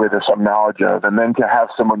history with or some knowledge of, and then to have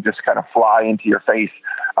someone just kind of fly into your face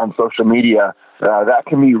on social media. That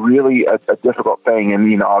can be really a difficult thing,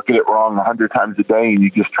 and I'll get it wrong 100 times a day, and you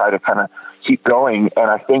just try to kind of keep going. And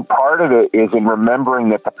I think part of it is in remembering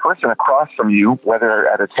that the person across from you, whether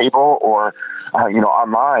at a table or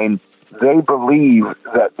online, they believe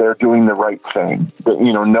that they're doing the right thing. But,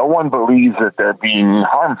 no one believes that they're being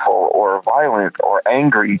harmful or violent or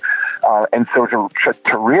angry. And so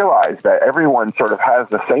to realize that everyone sort of has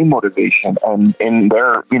the same motivation, and in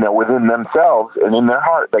their, within themselves and in their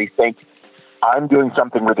heart, they think, I'm doing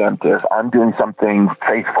something redemptive. I'm doing something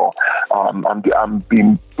faithful. I'm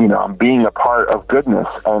being a part of goodness.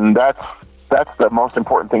 And that's the most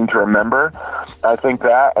important thing to remember. I think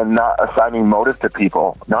that, and not assigning motive to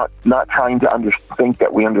people, not trying to think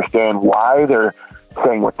that we understand why they're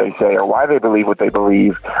saying what they say or why they believe what they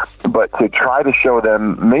believe, but to try to show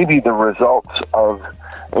them maybe the results of,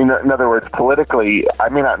 in other words, politically, I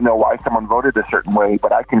may not know why someone voted a certain way,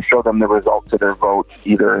 but I can show them the results of their votes,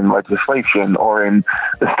 either in legislation or in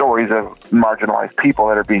the stories of marginalized people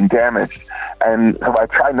that are being damaged. And so I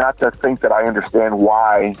try not to think that I understand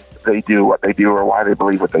why they do what they do or why they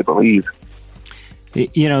believe what they believe.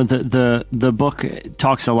 The book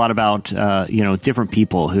talks a lot about, different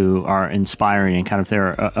people who are inspiring and kind of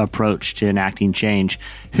their approach to enacting change.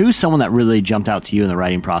 Who's someone that really jumped out to you in the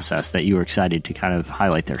writing process that you were excited to kind of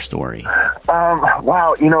highlight their story?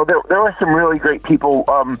 Wow. There were some really great people.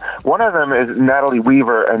 One of them is Natalie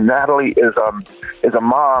Weaver, and Natalie is a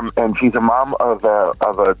mom, and she's a mom of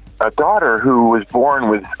a daughter who was born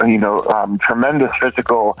with, tremendous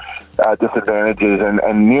physical disadvantages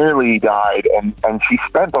and nearly died. And she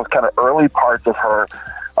spent those kind of early parts of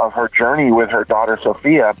her journey with her daughter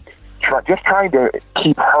Sophia, just trying to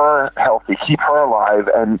keep her healthy, keep her alive,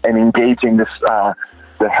 and engaging the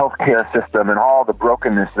healthcare system and all the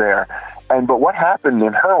brokenness there. But what happened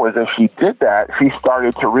in her was, as she did that, she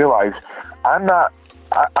started to realize, I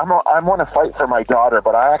want to fight for my daughter,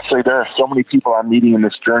 but there are so many people I'm meeting in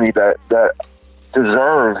this journey that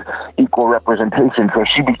deserve equal representation. So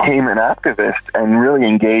she became an activist and really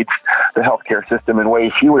engaged the healthcare system in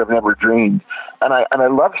ways she would have never dreamed. And I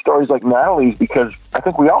love stories like Natalie's, because I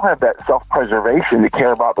think we all have that self-preservation to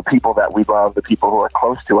care about the people that we love, the people who are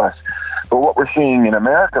close to us. But what we're seeing in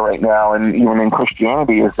America right now, and even in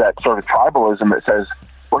Christianity, is that sort of tribalism that says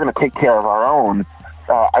we're going to take care of our own.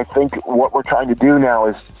 I think what we're trying to do now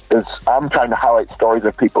is I'm trying to highlight stories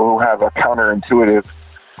of people who have a counterintuitive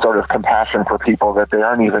sort of compassion for people that they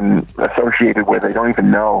aren't even associated with, they don't even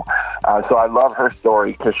know. So I love her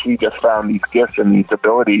story, because she just found these gifts and these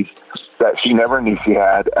abilities that she never knew she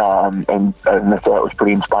had, and so it was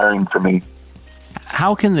pretty inspiring for me.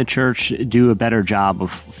 How can the church do a better job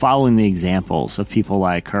of following the examples of people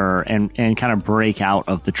like her and kind of break out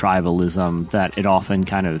of the tribalism that it often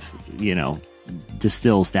kind of,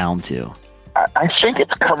 distills down to? I think it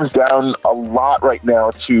comes down a lot right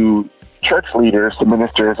now to church leaders, to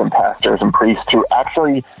ministers and pastors and priests, to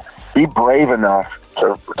actually be brave enough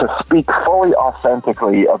to speak fully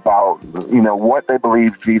authentically about, what they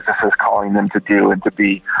believe Jesus is calling them to do and to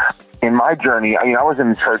be. In my journey, I was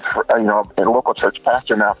in church, a local church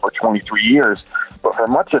pastor now for 23 years, but for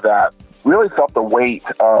much of that, really felt the weight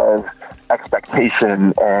of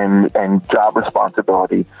expectation and job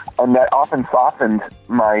responsibility, and that often softened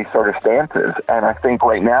my sort of stances. And I think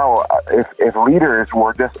right now, if leaders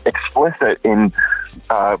were just explicit in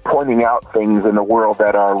pointing out things in the world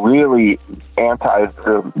that are really anti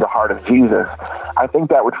the heart of Jesus, I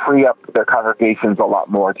think that would free up their congregations a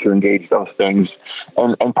lot more to engage those things.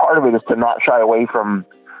 And part of it is to not shy away from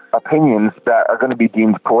opinions that are going to be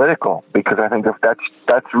deemed political, because I think if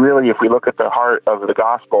that's really, if we look at the heart of the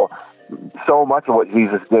gospel, so much of what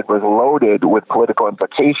Jesus did was loaded with political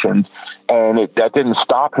implications, and that didn't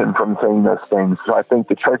stop him from saying those things. So I think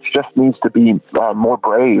the church just needs to be more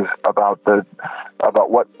brave about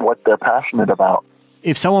what they're passionate about.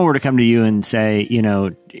 If someone were to come to you and say,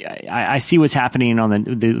 I see what's happening on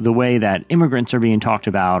the way that immigrants are being talked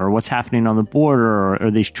about, or what's happening on the border, or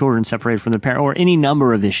these children separated from their parents, or any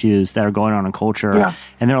number of issues that are going on in culture, yeah.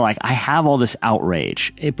 And they're like, I have all this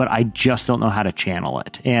outrage, but I just don't know how to channel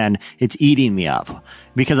it, and it's eating me up,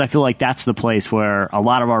 because I feel like that's the place where a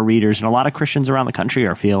lot of our readers and a lot of Christians around the country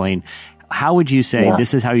are feeling. How would you say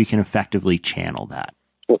this is how you can effectively channel that?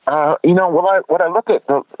 When I look at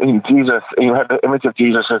Jesus, you have the image of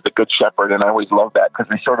Jesus as the good shepherd, and I always love that, because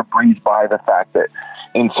we sort of breeze by the fact that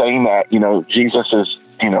in saying that, Jesus is,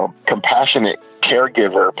 compassionate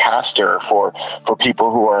caregiver, pastor for people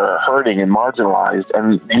who are hurting and marginalized,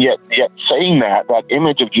 and yet saying that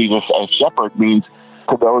image of Jesus as shepherd means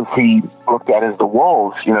to those he looked at as the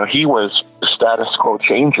wolves, he was a status quo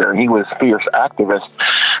changer. He was fierce activist.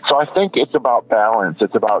 So I think it's about balance.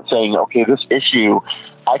 It's about saying, okay, this issue,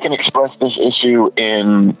 I can express this issue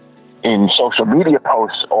in social media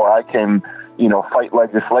posts, or I can, fight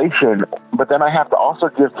legislation, but then I have to also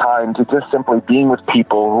give time to just simply being with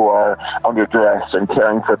people who are under duress and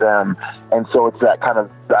caring for them. And so it's that kind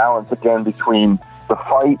of balance again between the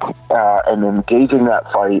fight and engaging that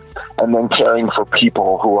fight, and then caring for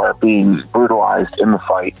people who are being brutalized in the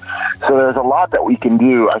fight. So there's a lot that we can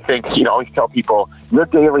do. I think, I always tell people, your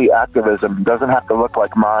daily activism doesn't have to look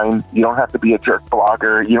like mine. You don't have to be a jerk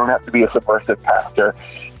blogger. You don't have to be a subversive pastor.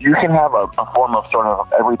 You can have a form of sort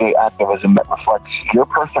of everyday activism that reflects your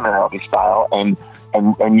personality style and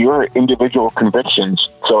your individual convictions.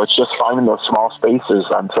 So it's just finding those small spaces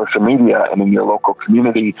on social media and in your local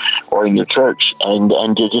community or in your church, and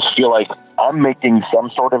to just feel like I'm making some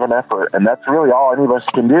sort of an effort. And that's really all any of us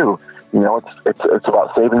can do. It's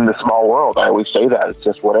about saving the small world. I always say that. It's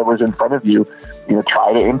just whatever's in front of you,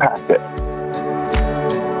 try to impact it.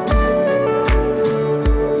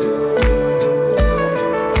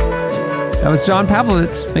 That was John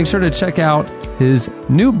Pavlovitz. Make sure to check out his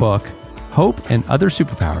new book, Hope and Other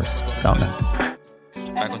Superpowers. It's out now.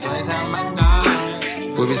 Back on James had my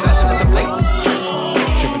night. We be slashing on some late.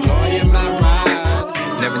 Triple joy in my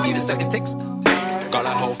ride. Never need a second takes. Got a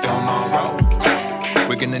whole film on roll.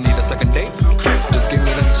 We're gonna need a second date. Just give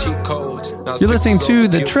me them cheat codes. You're listening to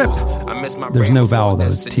The Trip. There's no vowel though,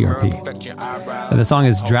 it's TRP. And the song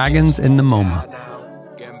is Dragons in the MoMA.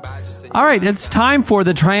 All right, it's time for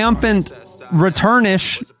the triumphant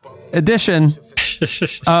return-ish edition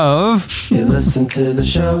of... You listen to the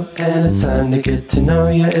show, and it's time to get to know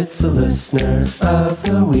you. It's the listener of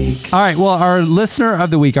the week. All right, well, our listener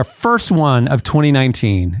of the week, our first one of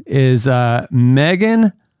 2019 is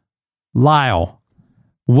Megan Lyle.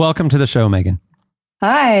 Welcome to the show, Megan.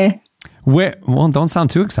 Hi. Well, don't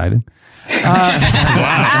sound too excited.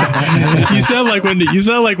 Wow. You sound like when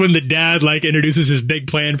the dad like introduces his big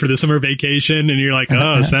plan for the summer vacation, and you're like,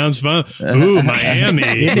 "Oh, sounds fun. Ooh,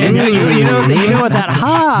 Miami." You know what that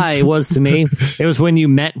hi was to me? It was when you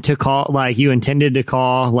meant to call, like you intended to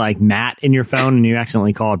call like Matt in your phone, and you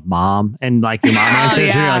accidentally called Mom, and like your mom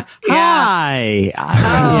answers, and you're like, "Hi."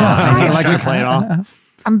 Hi. We play it off.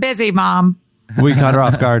 I'm busy, Mom. We caught her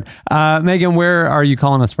off guard. Megan, where are you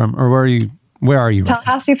calling us from, or where are you?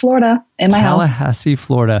 Tallahassee, Florida, in my house. Tallahassee,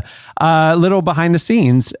 Florida. Little behind the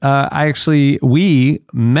scenes. We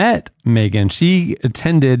met Megan. She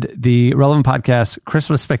attended the Relevant Podcast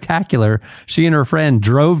Christmas Spectacular. She and her friend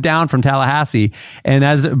drove down from Tallahassee.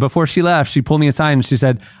 And before she left, she pulled me aside and she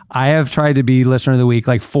said, I have tried to be listener of the week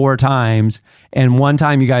like 4 times. And one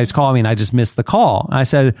time you guys called me and I just missed the call. And I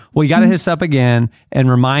said, well, you got to hit us up again and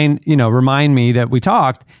remind me that we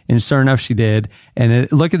talked. And sure enough, she did.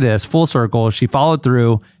 And look at this, full circle. She followed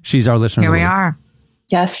through. She's our listener. Here we are.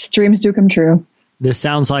 Yes, dreams do come true. This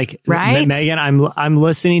sounds like, right? Megan, I'm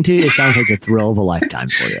listening to, it sounds like the thrill of a lifetime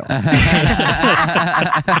for you.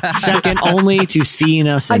 Second only to seeing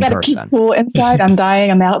us in person. I got to keep cool inside. I'm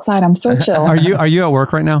dying. I'm outside. I'm so chill. Are you at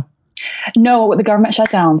work right now? No, the government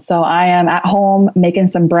shut down. So I am at home making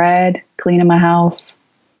some bread, cleaning my house.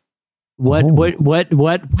 What branch,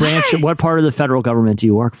 what part of the federal government do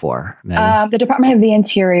you work for, Megan? The Department of the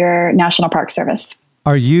Interior, National Park Service.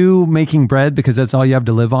 Are you making bread because that's all you have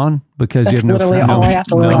to live on? Because that's you have literally all I have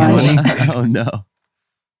to live on. Oh no!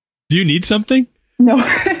 Do you need something? No,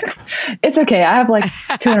 it's okay. I have like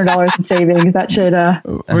 $200 in savings. That should.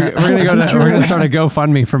 We're gonna start a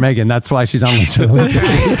GoFundMe for Megan. That's why she's on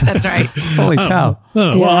the That's right. Holy cow!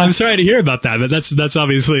 Oh, well, I'm sorry to hear about that, but that's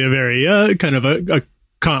obviously a very kind of a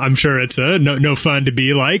I'm sure it's no fun to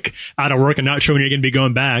be like out of work and not sure when you're going to be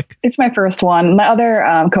going back. It's my first one. My other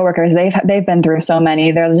coworkers, they've been through so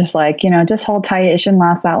many. They're just like, just hold tight. It shouldn't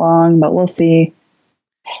last that long, but we'll see.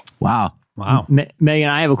 Wow. Megan,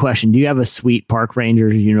 I have a question. Do you have a sweet park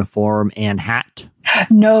ranger's uniform and hat?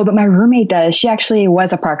 No, but my roommate does. She actually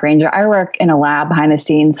was a park ranger. I work in a lab behind the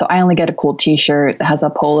scenes, so I only get a cool t-shirt that has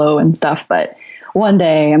a polo and stuff. But one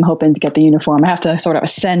day I'm hoping to get the uniform. I have to sort of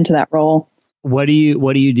ascend to that role. What do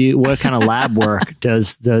you do? What kind of lab work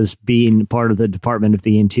does being part of the Department of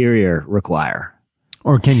the Interior require?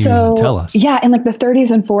 Or can you tell us? Yeah, in like the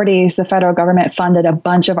 30s and 40s, the federal government funded a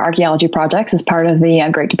bunch of archaeology projects as part of the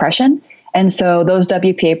Great Depression. And so those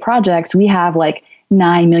WPA projects, we have like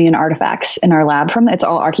 9 million artifacts in our lab from. It's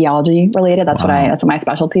all archaeology related. That's what my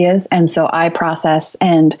specialty is. And so I process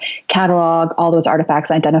and catalog all those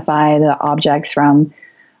artifacts, identify the objects from.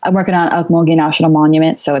 I'm working on Okmulgee National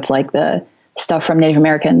Monument, so it's like the stuff from Native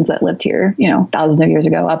Americans that lived here, thousands of years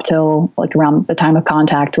ago, up till like around the time of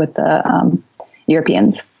contact with the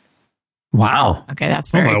Europeans. Wow. Okay, that's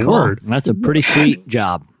very cool. Word. That's a pretty sweet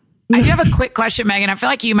job. I do have a quick question, Megan. I feel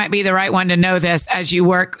like you might be the right one to know this as you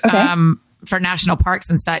work for national parks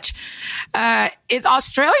and such. Is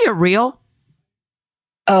Australia real?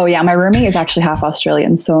 Oh, yeah. My roommate is actually half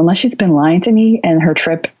Australian. So unless she's been lying to me and her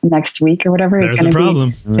trip next week or whatever is going to be.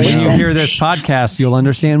 When you hear this podcast, you'll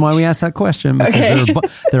understand why we asked that question, because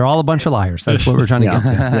they're all a bunch of liars. That's what we're trying to get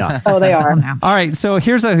to. Yeah. Oh, they are. All right. So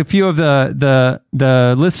here's a few of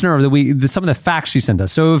the listener of the week, some of the facts she sent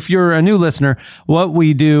us. So if you're a new listener, what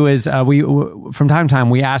we do is we from time to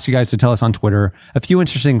time, we ask you guys to tell us on Twitter a few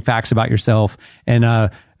interesting facts about yourself.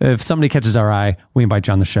 And if somebody catches our eye, we invite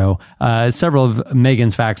you on the show. Several of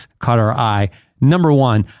Megan's facts caught our eye. Number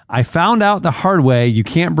 1, I found out the hard way you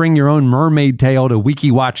can't bring your own mermaid tail to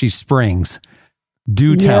Weeki Wachee Springs.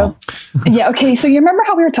 Do tell. Yeah. Okay. So you remember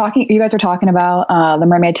how you guys were talking about the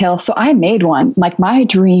mermaid tail? So I made one. Like my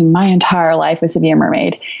dream, my entire life was to be a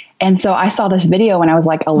mermaid. And so I saw this video when I was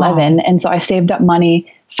like 11. And so I saved up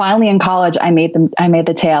money. Finally in college, I made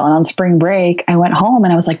the tail. And on spring break, I went home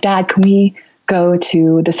and I was like, Dad, can we go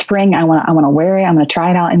to the spring? I want to wear it. I'm going to try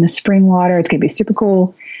it out in the spring water. It's going to be super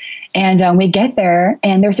cool. And we get there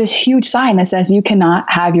and there's this huge sign that says you cannot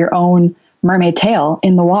have your own mermaid tail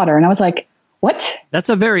in the water. And I was like, what? That's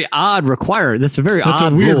a very odd requirement. That's a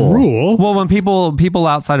weird rule. Well, when people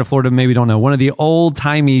outside of Florida maybe don't know, one of the old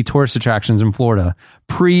timey tourist attractions in Florida,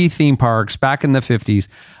 pre-theme parks back in the 50s,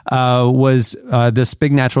 was this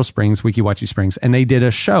big natural springs, Weeki Wachee Springs. And they did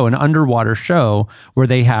an underwater show where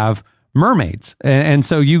they have mermaids. And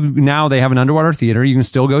so now they have an underwater theater. You can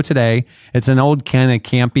still go today. It's an old kind of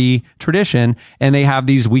campy tradition. And they have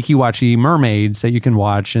these wiki-watchy mermaids that you can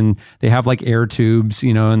watch. And they have like air tubes,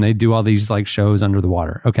 and they do all these like shows under the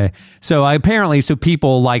water. Okay. So so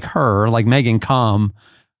people like her, like Megan, come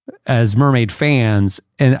as mermaid fans,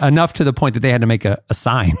 and enough to the point that they had to make a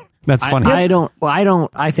sign. That's funny.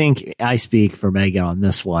 I think I speak for Megan on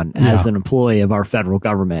this one as an employee of our federal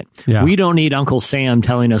government. Yeah. We don't need Uncle Sam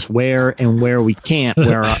telling us where and where we can't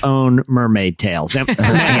wear our own mermaid tails. Am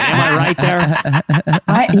I right there?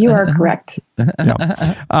 You are correct.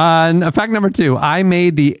 Fact number 2, I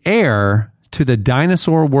made the heir to the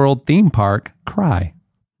Dinosaur World theme park cry.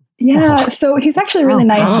 Yeah, so he's actually really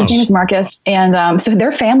nice. His name is Marcus. And so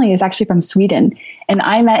their family is actually from Sweden. And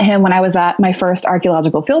I met him when I was at my first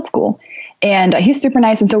archaeological field school. And he's super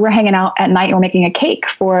nice. And so we're hanging out at night and we're making a cake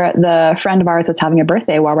for the friend of ours that's having a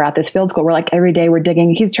birthday while we're at this field school. We're like, every day we're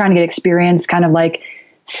digging. He's trying to get experience, kind of like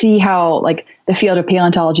see how like the field of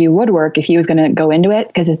paleontology would work if he was going to go into it.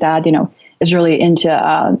 Because his dad, is really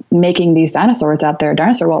into making these dinosaurs out there,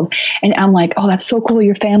 Dinosaur World. And I'm like, oh, that's so cool.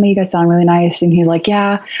 Your family, you guys sound really nice. And he's like,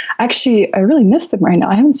 yeah, actually, I really miss them right now.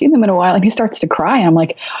 I haven't seen them in a while. And he starts to cry. And I'm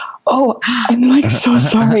like, oh, I'm like so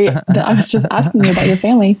sorry that I was just asking you about your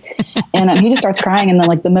family. And he just starts crying in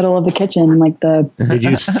the middle of the kitchen. Did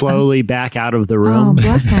you slowly back out of the room? Oh,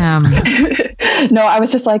 bless him. No, I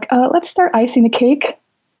was just like, let's start icing the cake,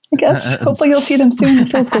 I guess. Hopefully you'll see them soon. The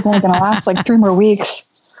field school's only going to last 3 more weeks.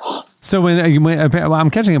 So when I'm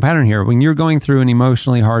catching a pattern here, when you're going through an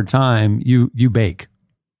emotionally hard time, you bake.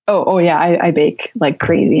 Oh yeah, I bake like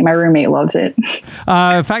crazy. My roommate loves it.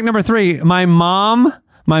 Fact number 3: my mom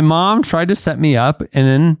tried to set me up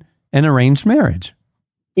in an arranged marriage.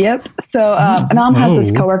 Yep. So my mom has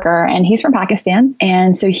this coworker, and he's from Pakistan,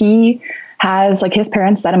 and so he has his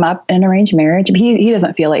parents set him up in an arranged marriage. He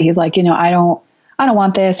doesn't feel it. He's like, I don't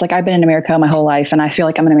want this. I've been in America my whole life, and I feel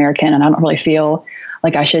like I'm an American, and I don't really feel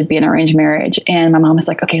like I should be in an arranged marriage. And my mom is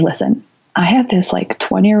like, okay, listen, I have this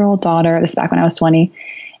 20-year-old daughter. This is back when I was 20.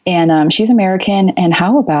 And she's American. And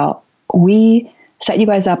how about we set you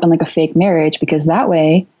guys up in a fake marriage? Because that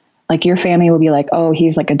way, your family will be like, oh,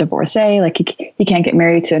 he's a divorcee. He can't get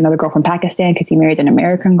married to another girl from Pakistan because he married an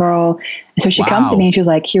American girl. And so she comes to me and she was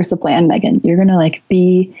like, here's the plan, Megan. You're going to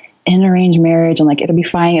be in an arranged marriage, and it'll be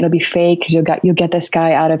fine. It'll be fake because you'll get this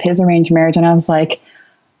guy out of his arranged marriage. And I was like,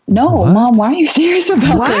 no, what? Mom, why are you serious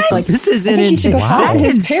about this? This isn't insane. That's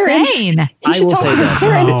insane. He should talk to his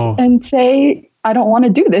parents and say, I don't want to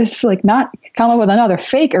do this. Not come up with another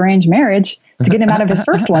fake arranged marriage to get him out of his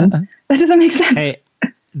first one. That doesn't make sense. Hey,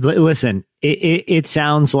 listen, it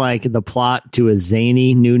sounds like the plot to a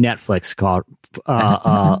zany new Netflix called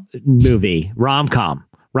movie, rom-com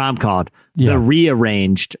called The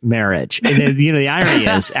Rearranged Marriage. And then, the irony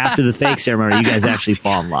is, after the fake ceremony, you guys actually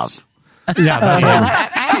fall in love. Yeah, that's right. I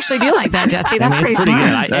actually do like that, Jesse. That's pretty good.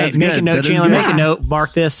 smart. Make a note, Chandler. Make a note.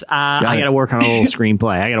 Mark this. I got to work on a little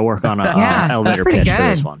screenplay. I got to work on an elevator pitch for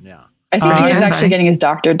this one. Yeah, I think he's actually getting his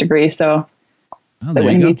doctorate degree, so that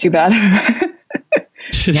wouldn't be too bad.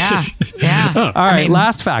 Yeah. All right.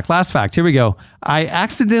 Last fact. Here we go. I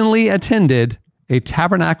accidentally attended a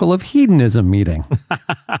Tabernacle of Hedonism meeting.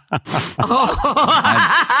 Oh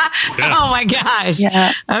my gosh.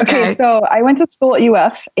 Yeah. Okay. So I went to school at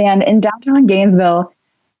UF, and in downtown Gainesville,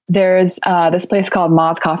 there's this place called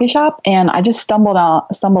Ma's Coffee Shop. And I just stumbled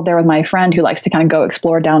there with my friend who likes to kind of go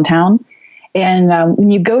explore downtown. And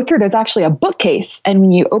when you go through, there's actually a bookcase. And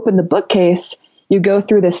when you open the bookcase, you go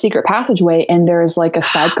through this secret passageway, and there's a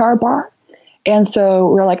sidecar bar. And so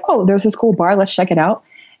we're like, oh, there's this cool bar. Let's check it out.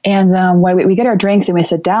 And we get our drinks and we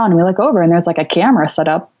sit down and we look over, and there's a camera set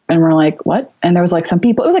up, and we're like, what? And there was some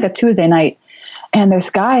people, it was a Tuesday night, and this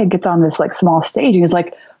guy gets on this small stage, and he's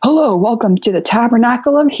like, hello, welcome to the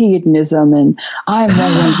Tabernacle of Hedonism. And I'm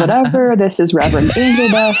Reverend whatever. This is Reverend Angel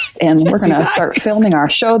Dust. And we're going to start filming our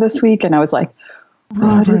show this week. And I was like,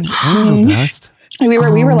 Reverend Angel Dust. And we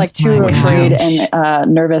were too afraid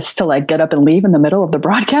and nervous to get up and leave in the middle of the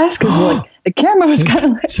broadcast, because the camera was kind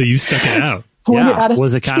of So you stuck it out.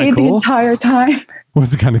 Was it kind of cool? The entire time.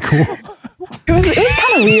 Was it kind of cool? It was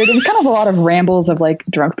kind of weird. It was kind of a lot of rambles of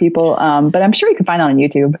drunk people. But I'm sure you can find it on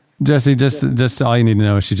YouTube. Jesse, just all you need to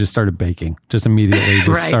know is she just started baking. Just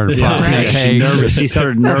immediately started frosting a cake. She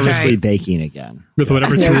started nervously baking again. With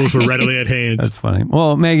whatever tools were readily at hand. That's funny.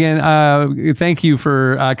 Well, Megan, thank you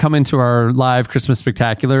for coming to our live Christmas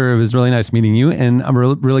spectacular. It was really nice meeting you. And I'm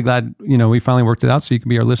really glad, we finally worked it out so you can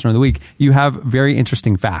be our listener of the week. You have very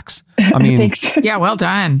interesting facts. I mean, thanks. Yeah, well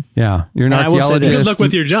done. Yeah. You're an archaeologist. Good luck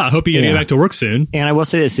with your job. Hope you get back to work soon. And I will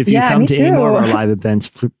say this, if you come to any more of our live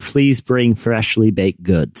events, please bring freshly baked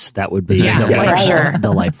goods. breads. That would be for sure.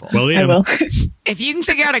 delightful. Well, I will. If you can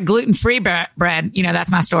figure out a gluten-free bread,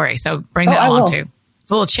 that's my story. So bring that along too.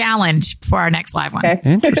 It's a little challenge for our next live one. Okay.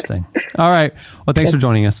 Interesting. All right. Well, thanks for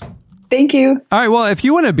joining us. Thank you. All right. Well, if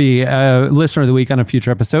you want to be a listener of the week on a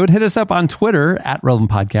future episode, hit us up on Twitter at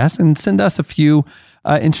Relevant Podcast and send us a few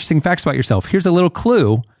interesting facts about yourself. Here's a little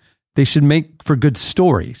clue. They should make for good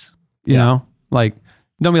stories. You know, like,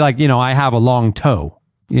 don't be like, I have a long toe.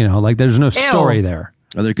 Like there's no story there.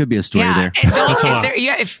 Oh, there could be a story there. And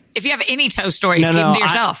if you have any toe stories, keep them to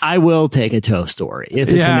yourself. I will take a toe story. If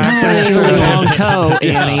it's an exceptionally long toe,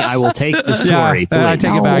 Annie, I will take the story. I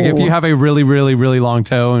take it back. If you have a really, really, really long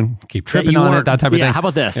toe and keep tripping on it, that type of thing. How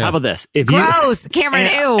about this? How about this? If Gross, Cameron,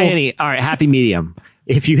 ew. Annie, all right, happy medium.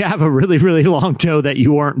 If you have a really, really long toe that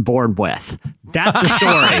you weren't born with, that's a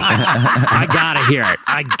story. I gotta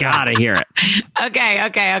hear it. Okay.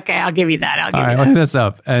 I'll give you that. All right, well, hit us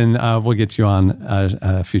up and we'll get you on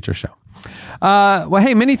a future show. Well,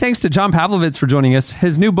 hey, many thanks to John Pavlovitz for joining us.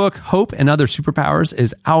 His new book, Hope and Other Superpowers,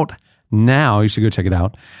 is out now. You should go check it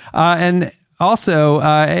out. And also,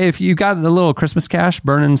 if you got a little Christmas cash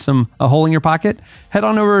burning a hole in your pocket, head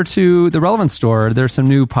on over to the Relevant store. There's some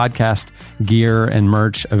new podcast gear and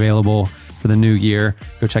merch available for the new year.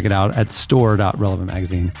 Go check it out at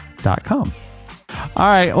store.relevantmagazine.com. All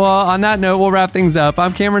right. Well, on that note, we'll wrap things up.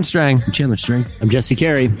 I'm Cameron Strang. I'm Chandler Strang. I'm Jesse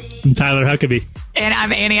Carey. I'm Tyler Huckabee. And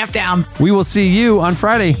I'm Annie F. Downs. We will see you on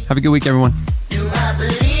Friday. Have a good week, everyone.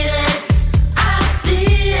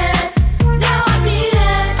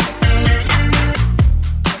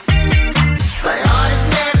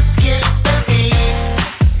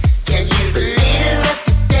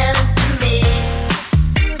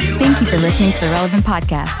 Thank you for listening to the Relevant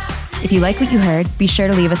Podcast. If you like what you heard, be sure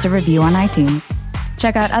to leave us a review on iTunes.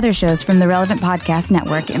 Check out other shows from the Relevant Podcast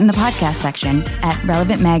Network in the podcast section at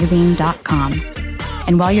relevantmagazine.com.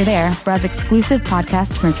 And while you're there, browse exclusive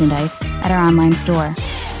podcast merchandise at our online store.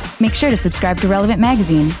 Make sure to subscribe to Relevant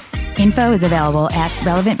Magazine. Info is available at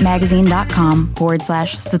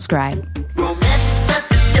relevantmagazine.com/subscribe.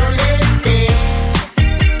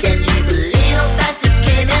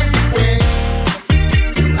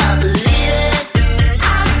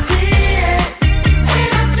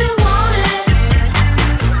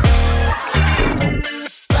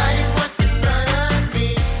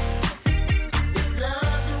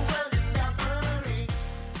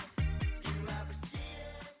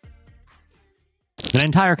 An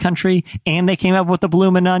entire country, and they came up with the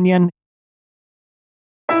bloomin' onion.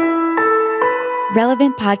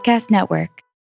 Relevant Podcast Network.